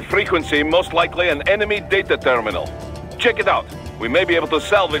 From the frequency, most likely an enemy data terminal. Check it out. We may be able to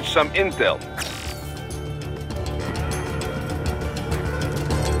salvage some intel.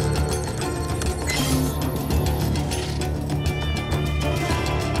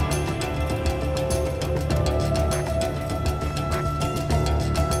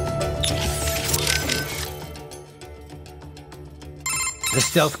 The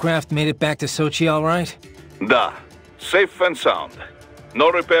stealth craft made it back to Sochi all right? Da. Safe and sound.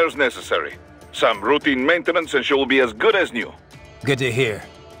 No repairs necessary. Some routine maintenance and she will be as good as new. Good to hear.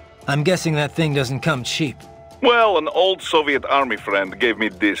 I'm guessing that thing doesn't come cheap. Well, an old Soviet army friend gave me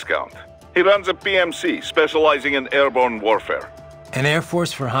discount. He runs a PMC, specializing in airborne warfare. An Air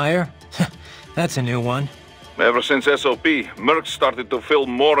Force for hire? That's a new one. Ever since SOP, Mercs started to fill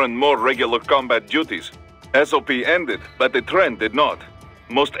more and more regular combat duties. SOP ended, but the trend did not.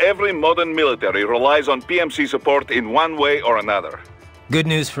 Most every modern military relies on PMC support in one way or another. Good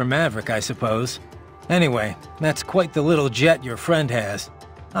news for Maverick, I suppose. Anyway, that's quite the little jet your friend has.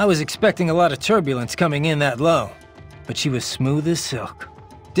 I was expecting a lot of turbulence coming in that low, but she was smooth as silk.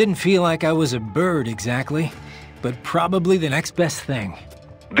 Didn't feel like I was a bird exactly, but probably the next best thing.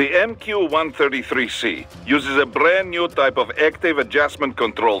 The MQ-133C uses a brand new type of active adjustment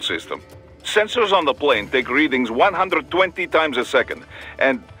control system. Sensors on the plane take readings 120 times a second,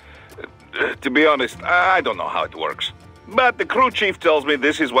 and to be honest, I don't know how it works. But the crew chief tells me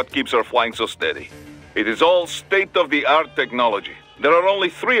this is what keeps her flying so steady. It is all state-of-the-art technology. There are only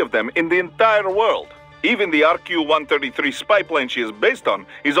 3 of them in the entire world. Even the RQ-133 spy plane she is based on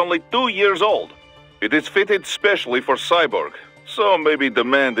is only 2 years old. It is fitted specially for cyborg, so maybe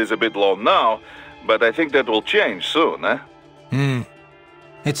demand is a bit low now, but I think that will change soon, eh?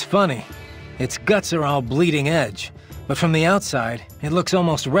 It's funny. Its guts are all bleeding edge, but from the outside, it looks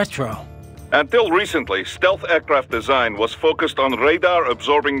almost retro. Until recently, stealth aircraft design was focused on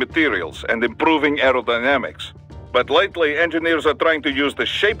radar-absorbing materials and improving aerodynamics. But lately, engineers are trying to use the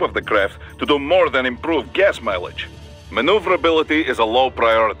shape of the craft to do more than improve gas mileage. Maneuverability is a low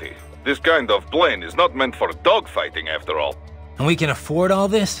priority. This kind of plane is not meant for dogfighting, after all. And we can afford all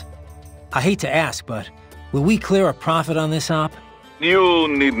this? I hate to ask, but will we clear a profit on this op? You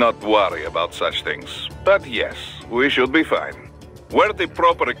need not worry about such things. But yes, we should be fine. Where the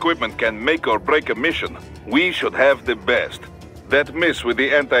proper equipment can make or break a mission, we should have the best. That miss with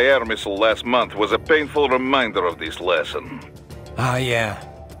the anti-air missile last month was a painful reminder of this lesson. Ah, yeah.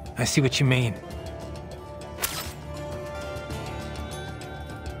 I see what you mean.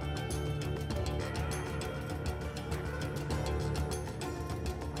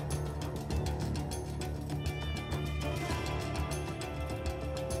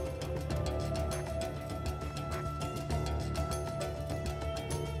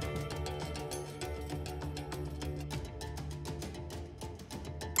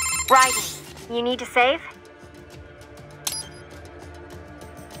 Raiden, you need to save?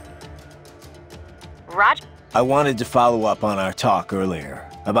 Roger. I wanted to follow up on our talk earlier,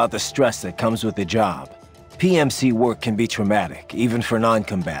 about the stress that comes with the job. PMC work can be traumatic, even for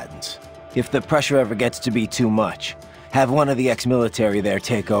non-combatants. If the pressure ever gets to be too much, have one of the ex-military there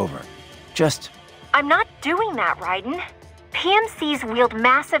take over. Just... I'm not doing that, Raiden. PMCs wield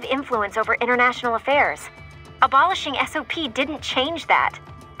massive influence over international affairs. Abolishing SOP didn't change that.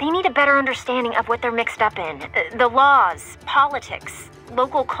 They need a better understanding of what they're mixed up in. The laws, politics,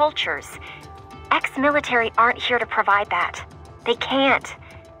 local cultures. Ex-military aren't here to provide that. They can't.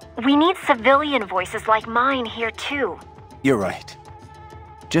 We need civilian voices like mine here too. You're right.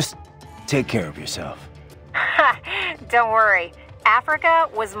 Just take care of yourself. Don't worry. Africa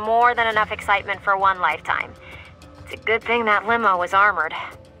was more than enough excitement for one lifetime. It's a good thing that limo was armored.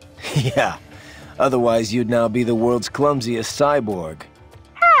 Yeah. Otherwise, you'd now be the world's clumsiest cyborg.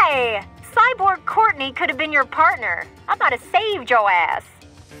 Hey! Cyborg Courtney could have been your partner. I might have saved your ass.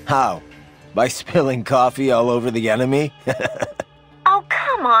 How? By spilling coffee all over the enemy? Oh,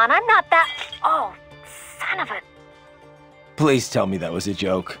 come on. I'm not that... Oh, son of a... Please tell me that was a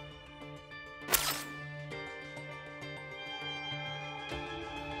joke.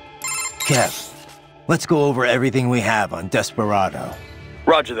 Kev, let's go over everything we have on Desperado.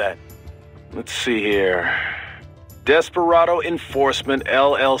 Roger that. Let's see here. Desperado Enforcement,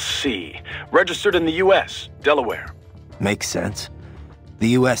 LLC. Registered in the U.S., Delaware. Makes sense. The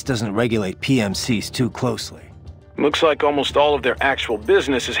U.S. doesn't regulate PMCs too closely. Looks like almost all of their actual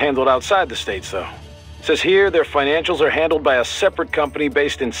business is handled outside the States, though. It says here their financials are handled by a separate company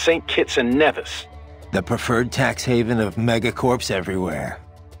based in St. Kitts and Nevis. The preferred tax haven of megacorps everywhere.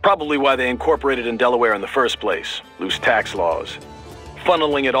 Probably why they incorporated in Delaware in the first place. Loose tax laws.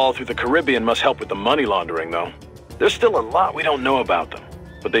 Funneling it all through the Caribbean must help with the money laundering, though. There's still a lot we don't know about them,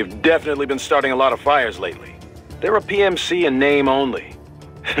 but they've definitely been starting a lot of fires lately. They're a PMC in name only.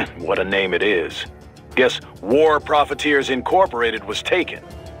 What a name it is. Guess War Profiteers Incorporated was taken.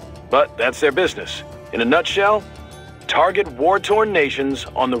 But that's their business. In a nutshell, target war-torn nations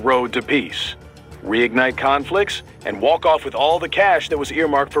on the road to peace. Reignite conflicts, and walk off with all the cash that was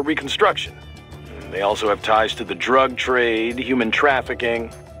earmarked for reconstruction. They also have ties to the drug trade, human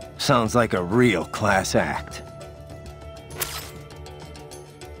trafficking. Sounds like a real class act.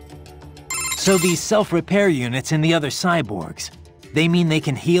 So these self-repair units in the other cyborgs, they mean they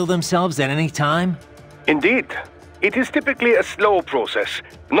can heal themselves at any time? Indeed. It is typically a slow process,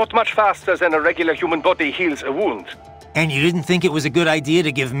 not much faster than a regular human body heals a wound. And you didn't think it was a good idea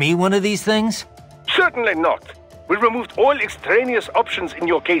to give me one of these things? Certainly not. We removed all extraneous options in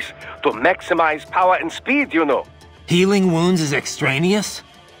your case to maximize power and speed, you know. Healing wounds is extraneous?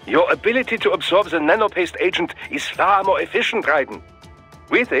 Your ability to absorb the nanopaste agent is far more efficient, Raiden.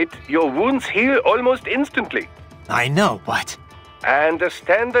 With it, your wounds heal almost instantly. I know, but... And a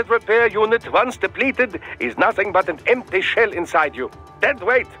standard repair unit, once depleted, is nothing but an empty shell inside you. Dead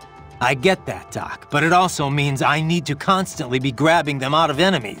weight. I get that, Doc, but it also means I need to constantly be grabbing them out of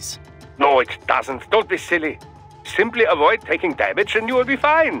enemies. No, it doesn't. Don't be silly. Simply avoid taking damage and you will be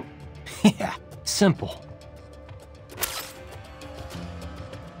fine. Yeah, simple.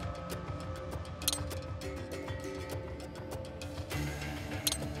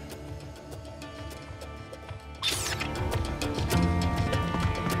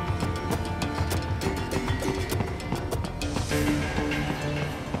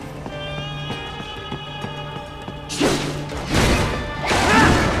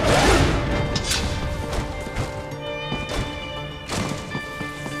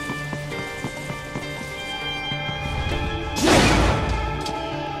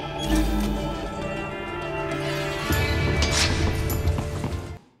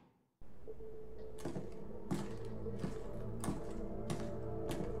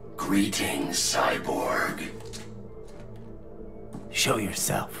 Greetings, cyborg. Show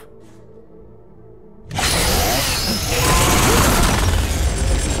yourself.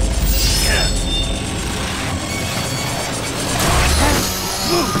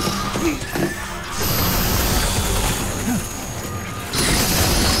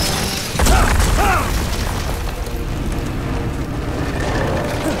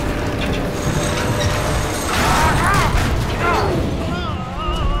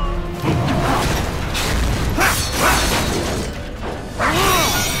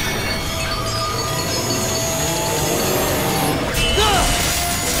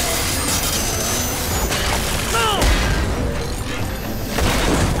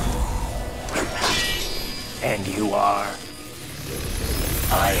 And you are?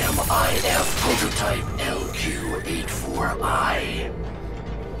 I am IF Prototype LQ84I.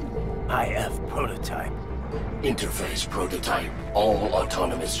 IF Prototype. Interface Prototype. All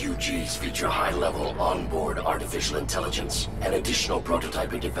autonomous UGs feature high-level onboard artificial intelligence. An additional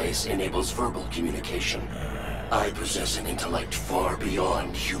prototype interface enables verbal communication. I possess an intellect far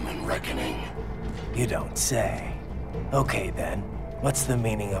beyond human reckoning. You don't say. Okay then, what's the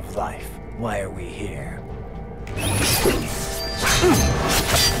meaning of life? Why are we here?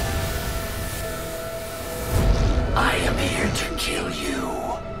 I am here to kill you.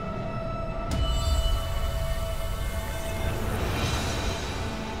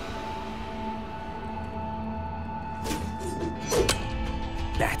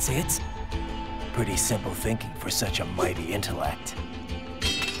 That's it? Pretty simple thinking for such a mighty intellect.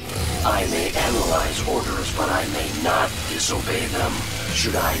 I may analyze orders, but I may not disobey them.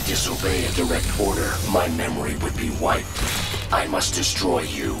 Should I disobey a direct order, my memory would be wiped. I must destroy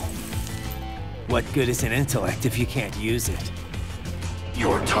you. What good is an intellect if you can't use it?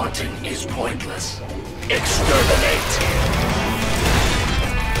 Your taunting is pointless. Exterminate!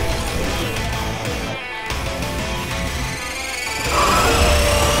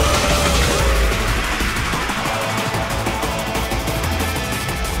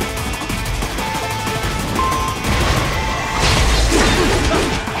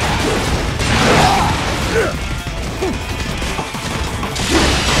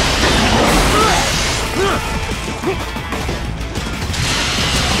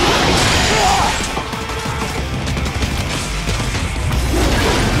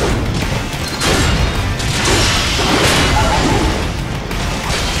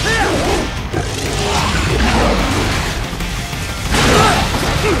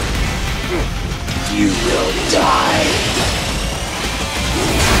 You will die.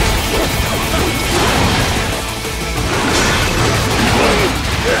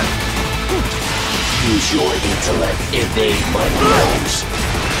 Use your intellect, evade my blows.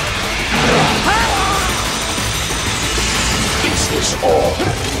 Is this all?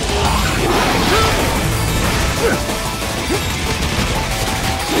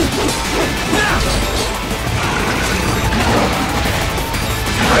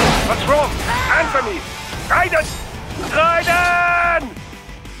 What's wrong? Answer me! Raiden! Raiden!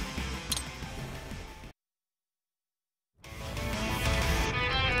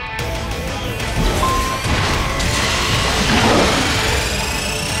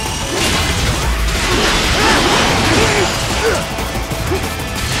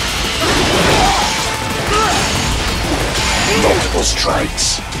 Multiple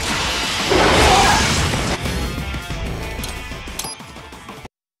strikes.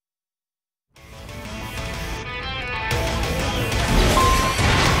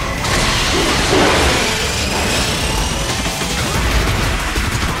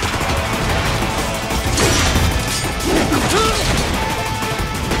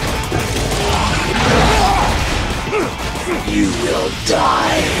 You will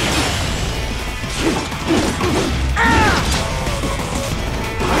die.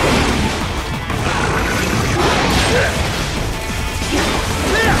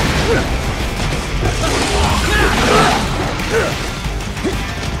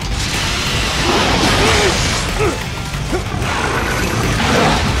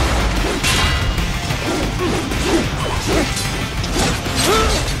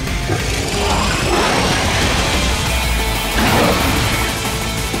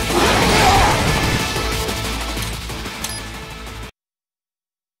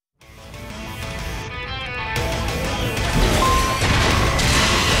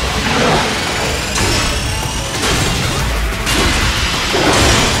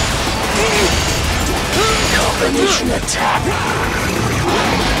 Combination attack.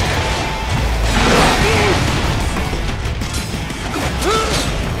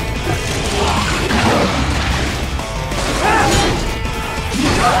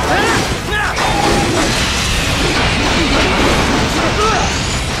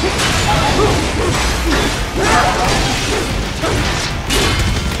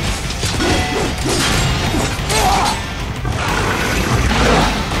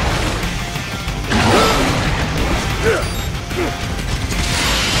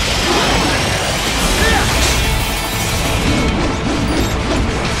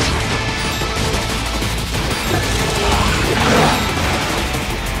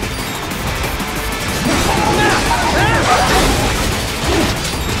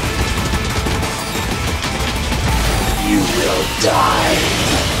 You will die.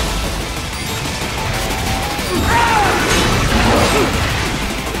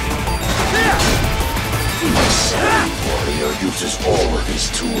 The Savvy Warrior uses all of his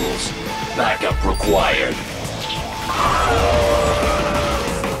tools. Backup required.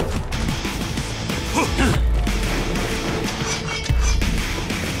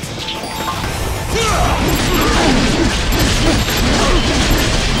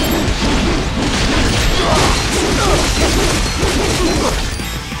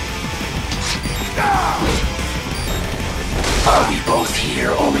 Are we both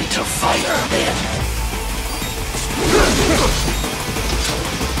here only to fight then?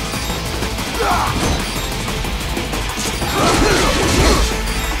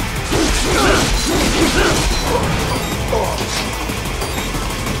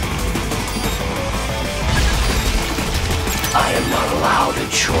 I am not allowed a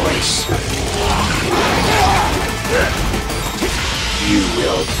choice. You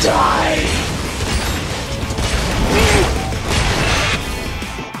will die.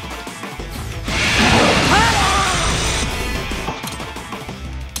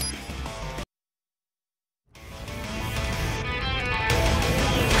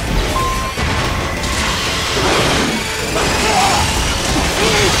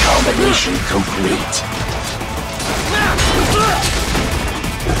 Combination complete.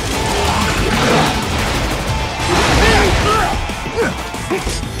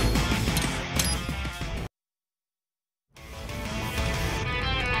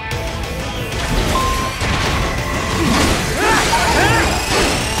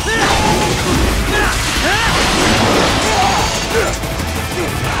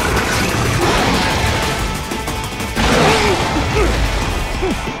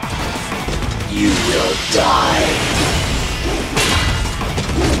 You will die.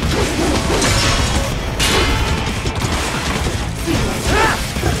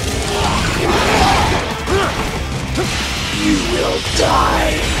 You will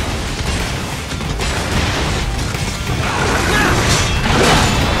die.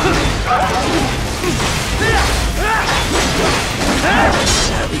 A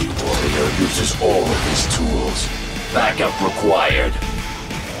savvy warrior uses all of his tools. Backup required.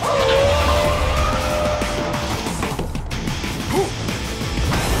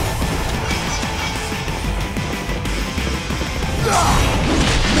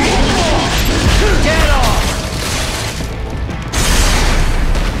 Get off!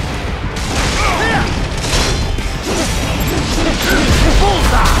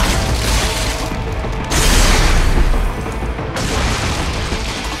 Bullseye!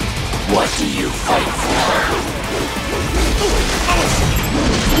 What do you fight for?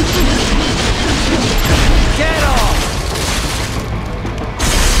 Get off!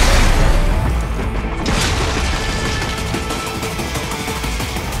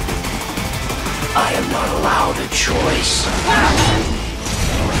 I am not allowed a choice.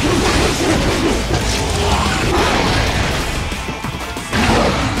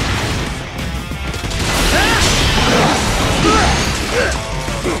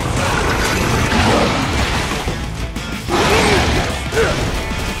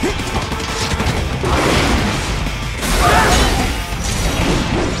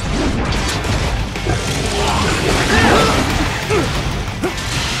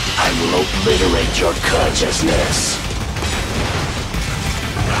 I will obliterate your consciousness.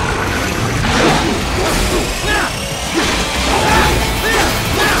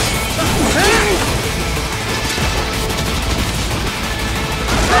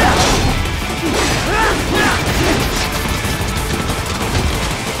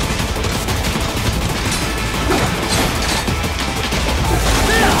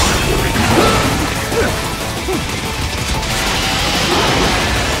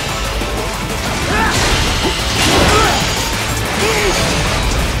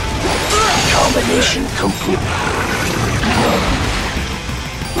 Combination complete.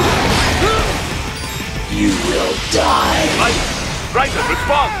 You will die. Raiden,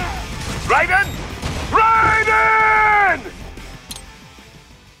 respond! Raiden! Raiden!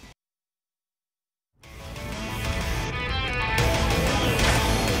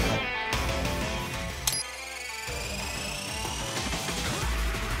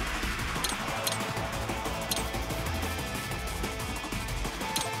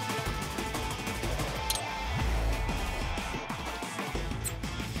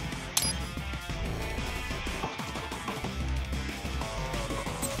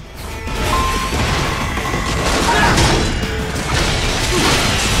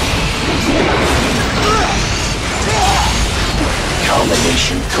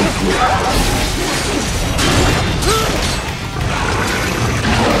 Combination complete.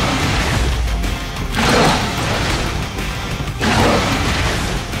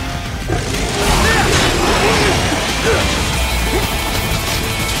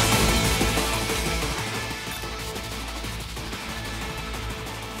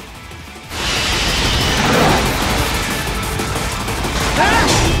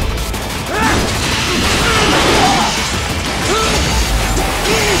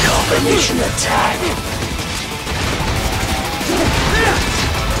 Combination attack.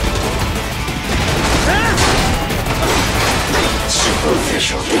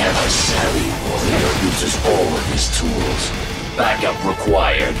 Superficial damage. A savvy warrior uses all of his tools. Backup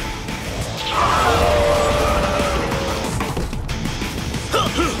required.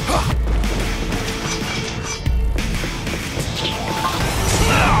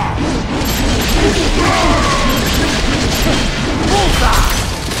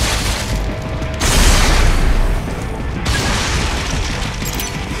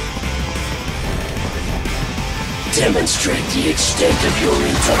 demonstrate the extent of your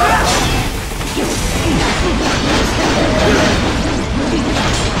intellect.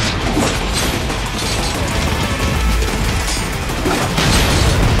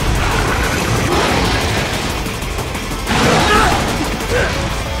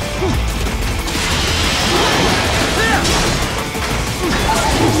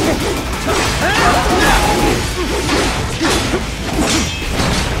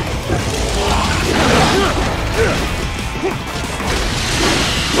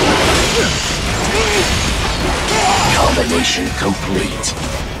 Combination complete.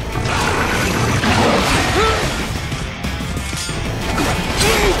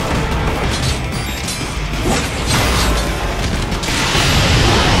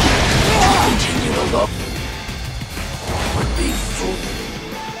 Continue along. Would be full.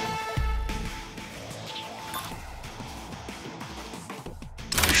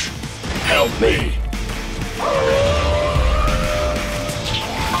 Help me.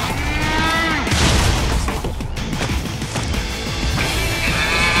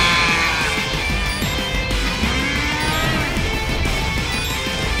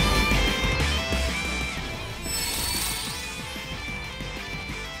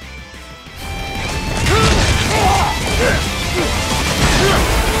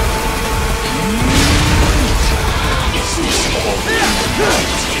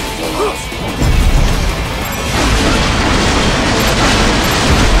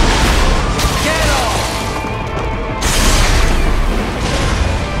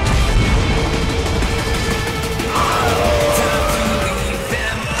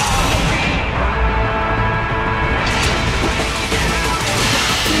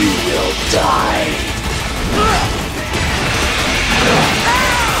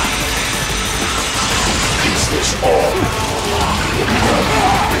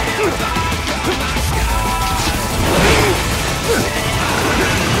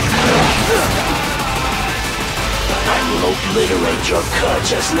 Obliterate your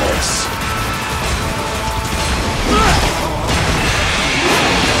consciousness.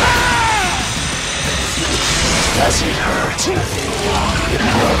 Does it hurt?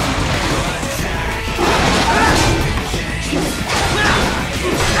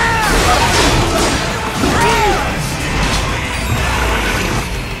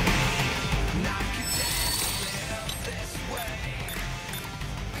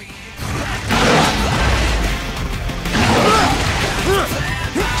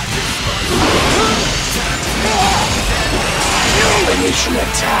 Elimination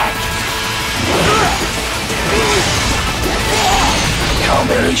attack.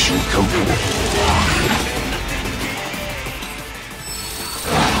 Combination complete.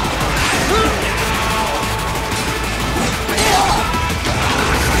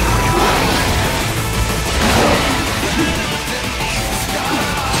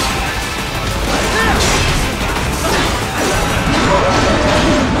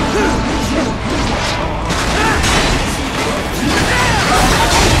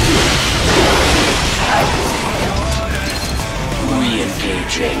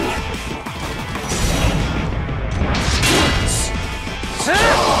 Re-engaging.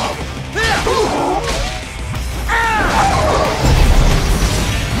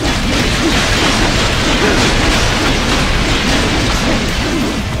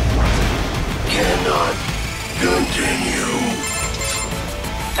 Cannot continue.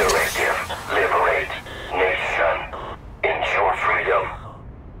 Directive, liberate nation. Ensure freedom.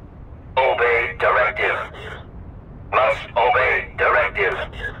 Obey directive. Must obey directive.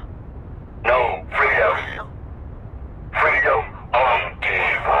 No freedom. Freedom on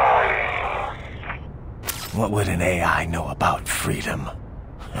device. What would an AI know about freedom?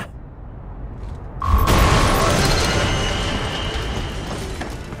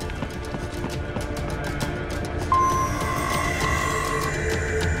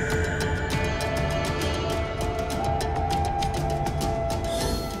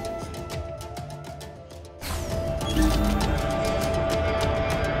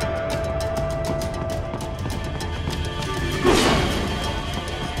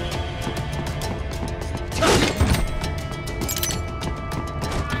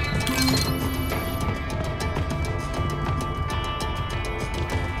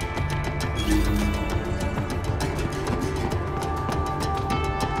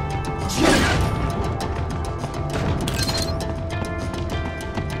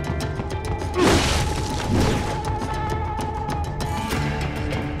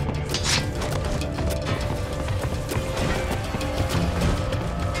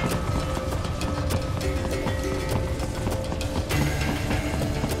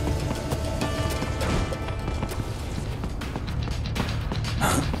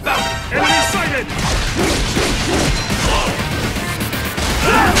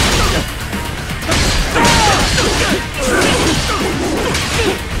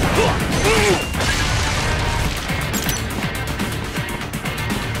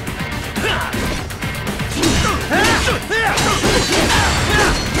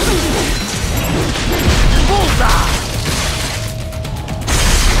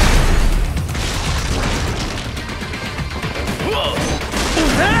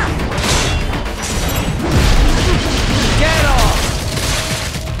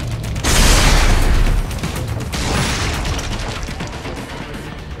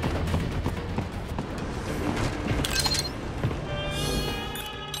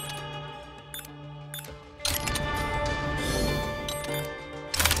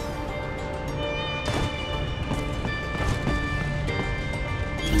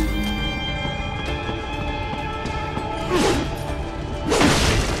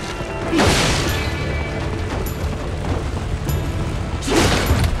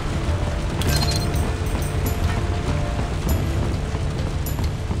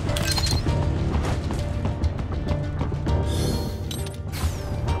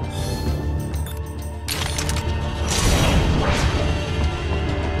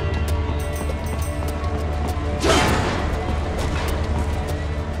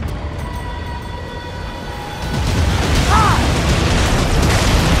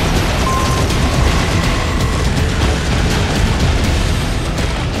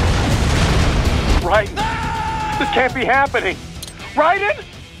 can't be happening. Raiden?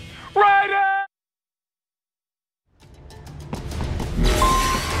 Raiden!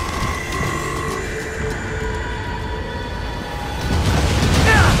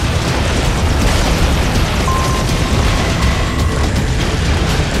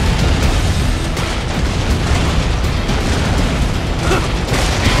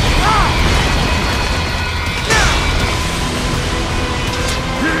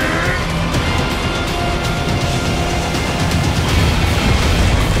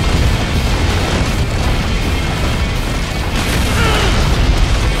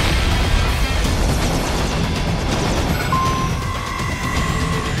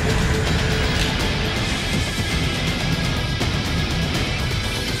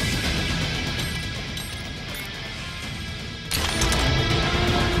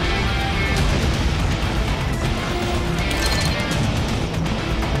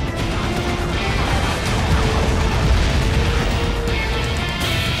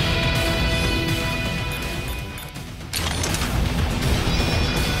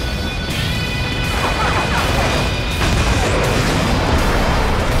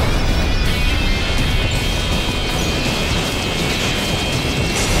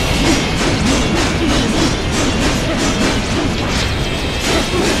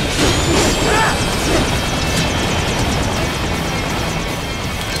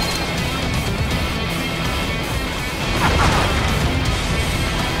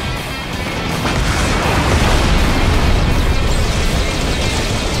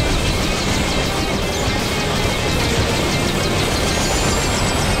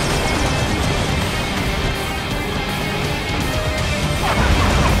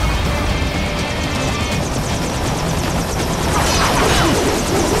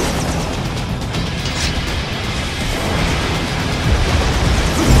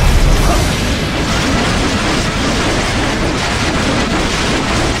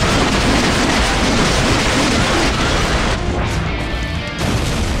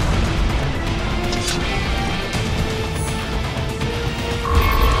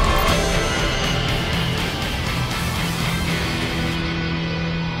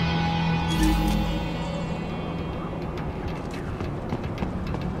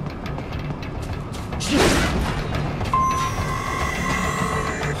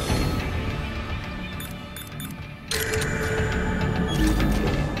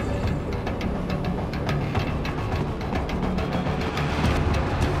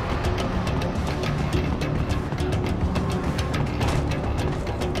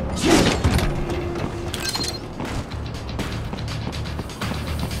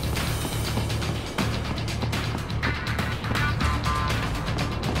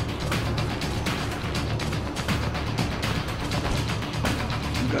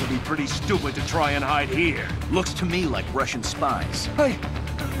 Pretty stupid to try and hide here. Looks to me like Russian spies. Hey,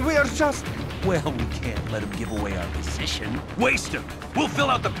 we are just... Well, we can't let him give away our position. Waste him. We'll fill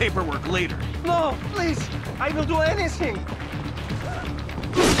out the paperwork later. No, please. I will do anything.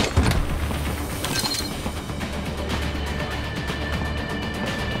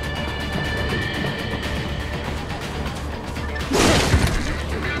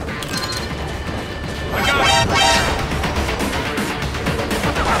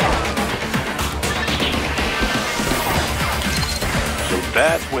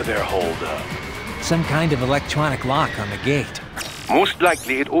 That's where they're holed up. Some kind of electronic lock on the gate. Most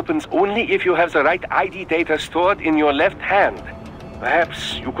likely it opens only if you have the right ID data stored in your left hand.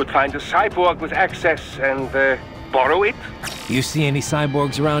 Perhaps you could find a cyborg with access and borrow it? You see any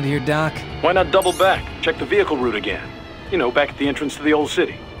cyborgs around here, Doc? Why not double back? Check the vehicle route again. You know, back at the entrance to the old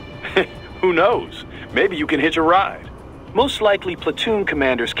city. Who knows? Maybe you can hitch a ride. Most likely platoon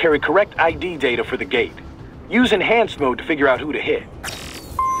commanders carry correct ID data for the gate. Use enhanced mode to figure out who to hit.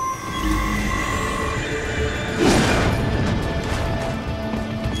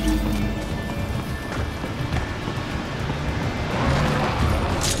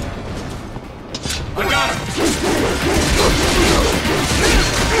 I got him!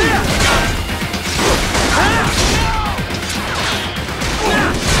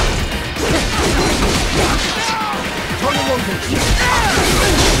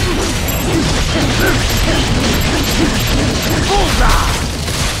 Bullseye!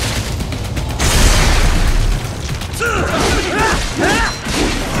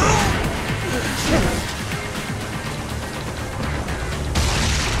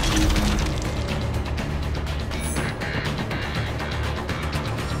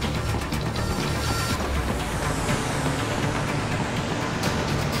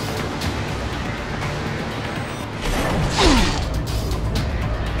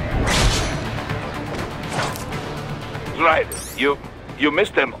 Right. You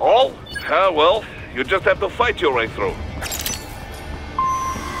missed them all? Ah, well, you just have to fight your way through.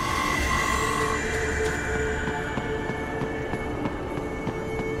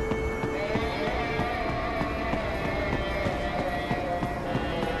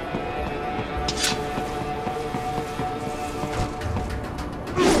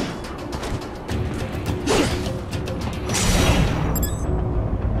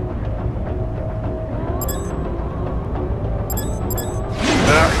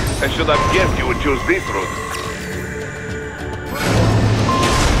 I should have guessed you would choose this route.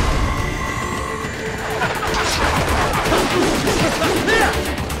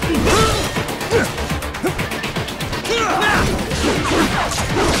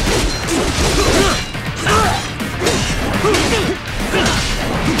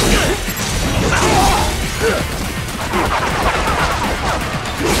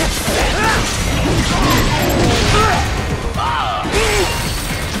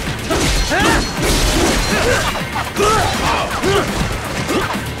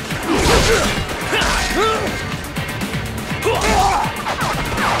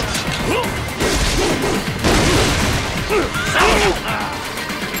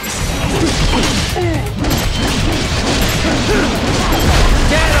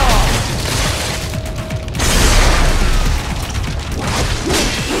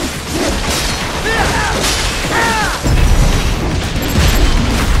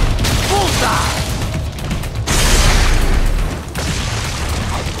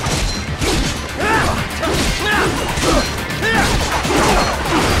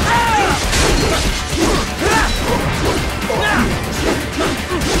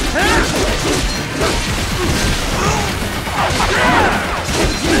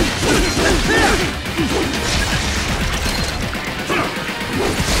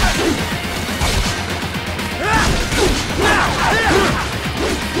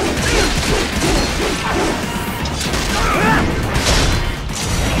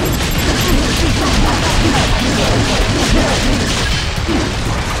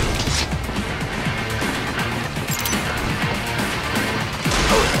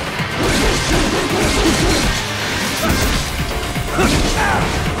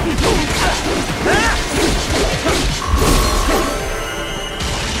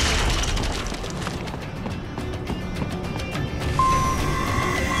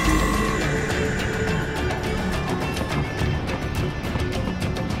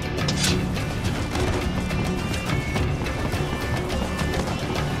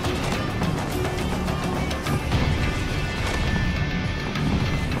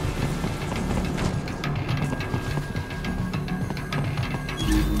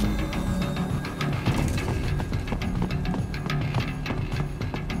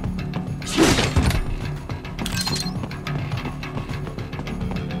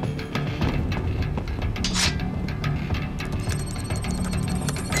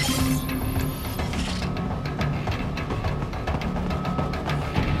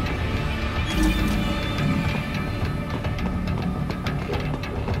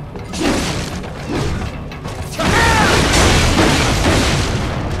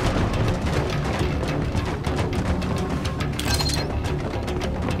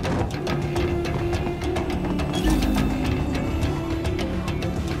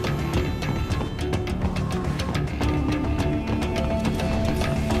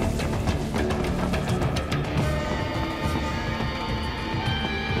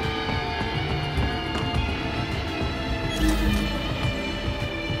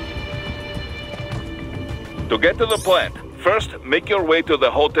 To get to the plant, first make your way to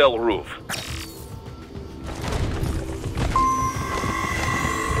the hotel roof.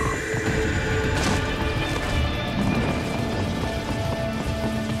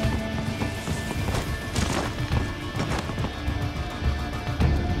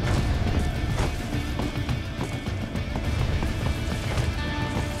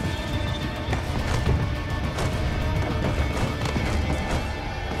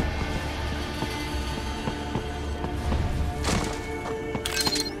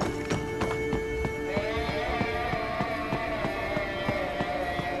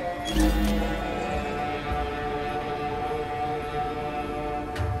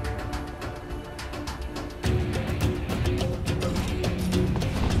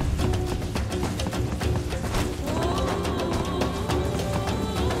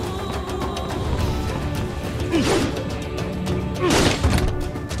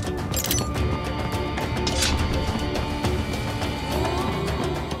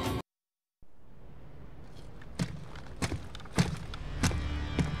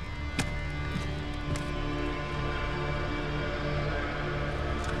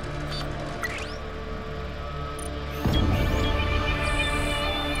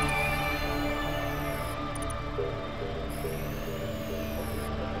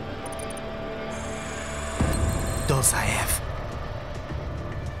 Saev.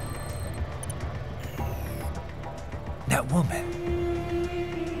 That woman.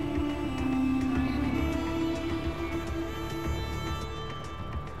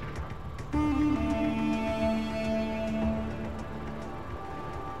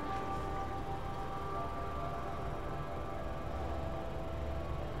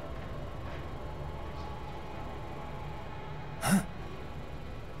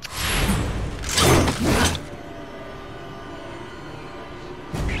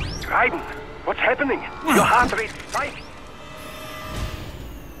 Raiden, what's happening? Your heart rate spiked.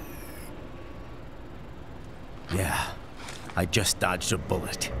 Yeah, I just dodged a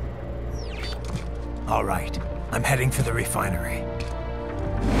bullet. All right, I'm heading for the refinery.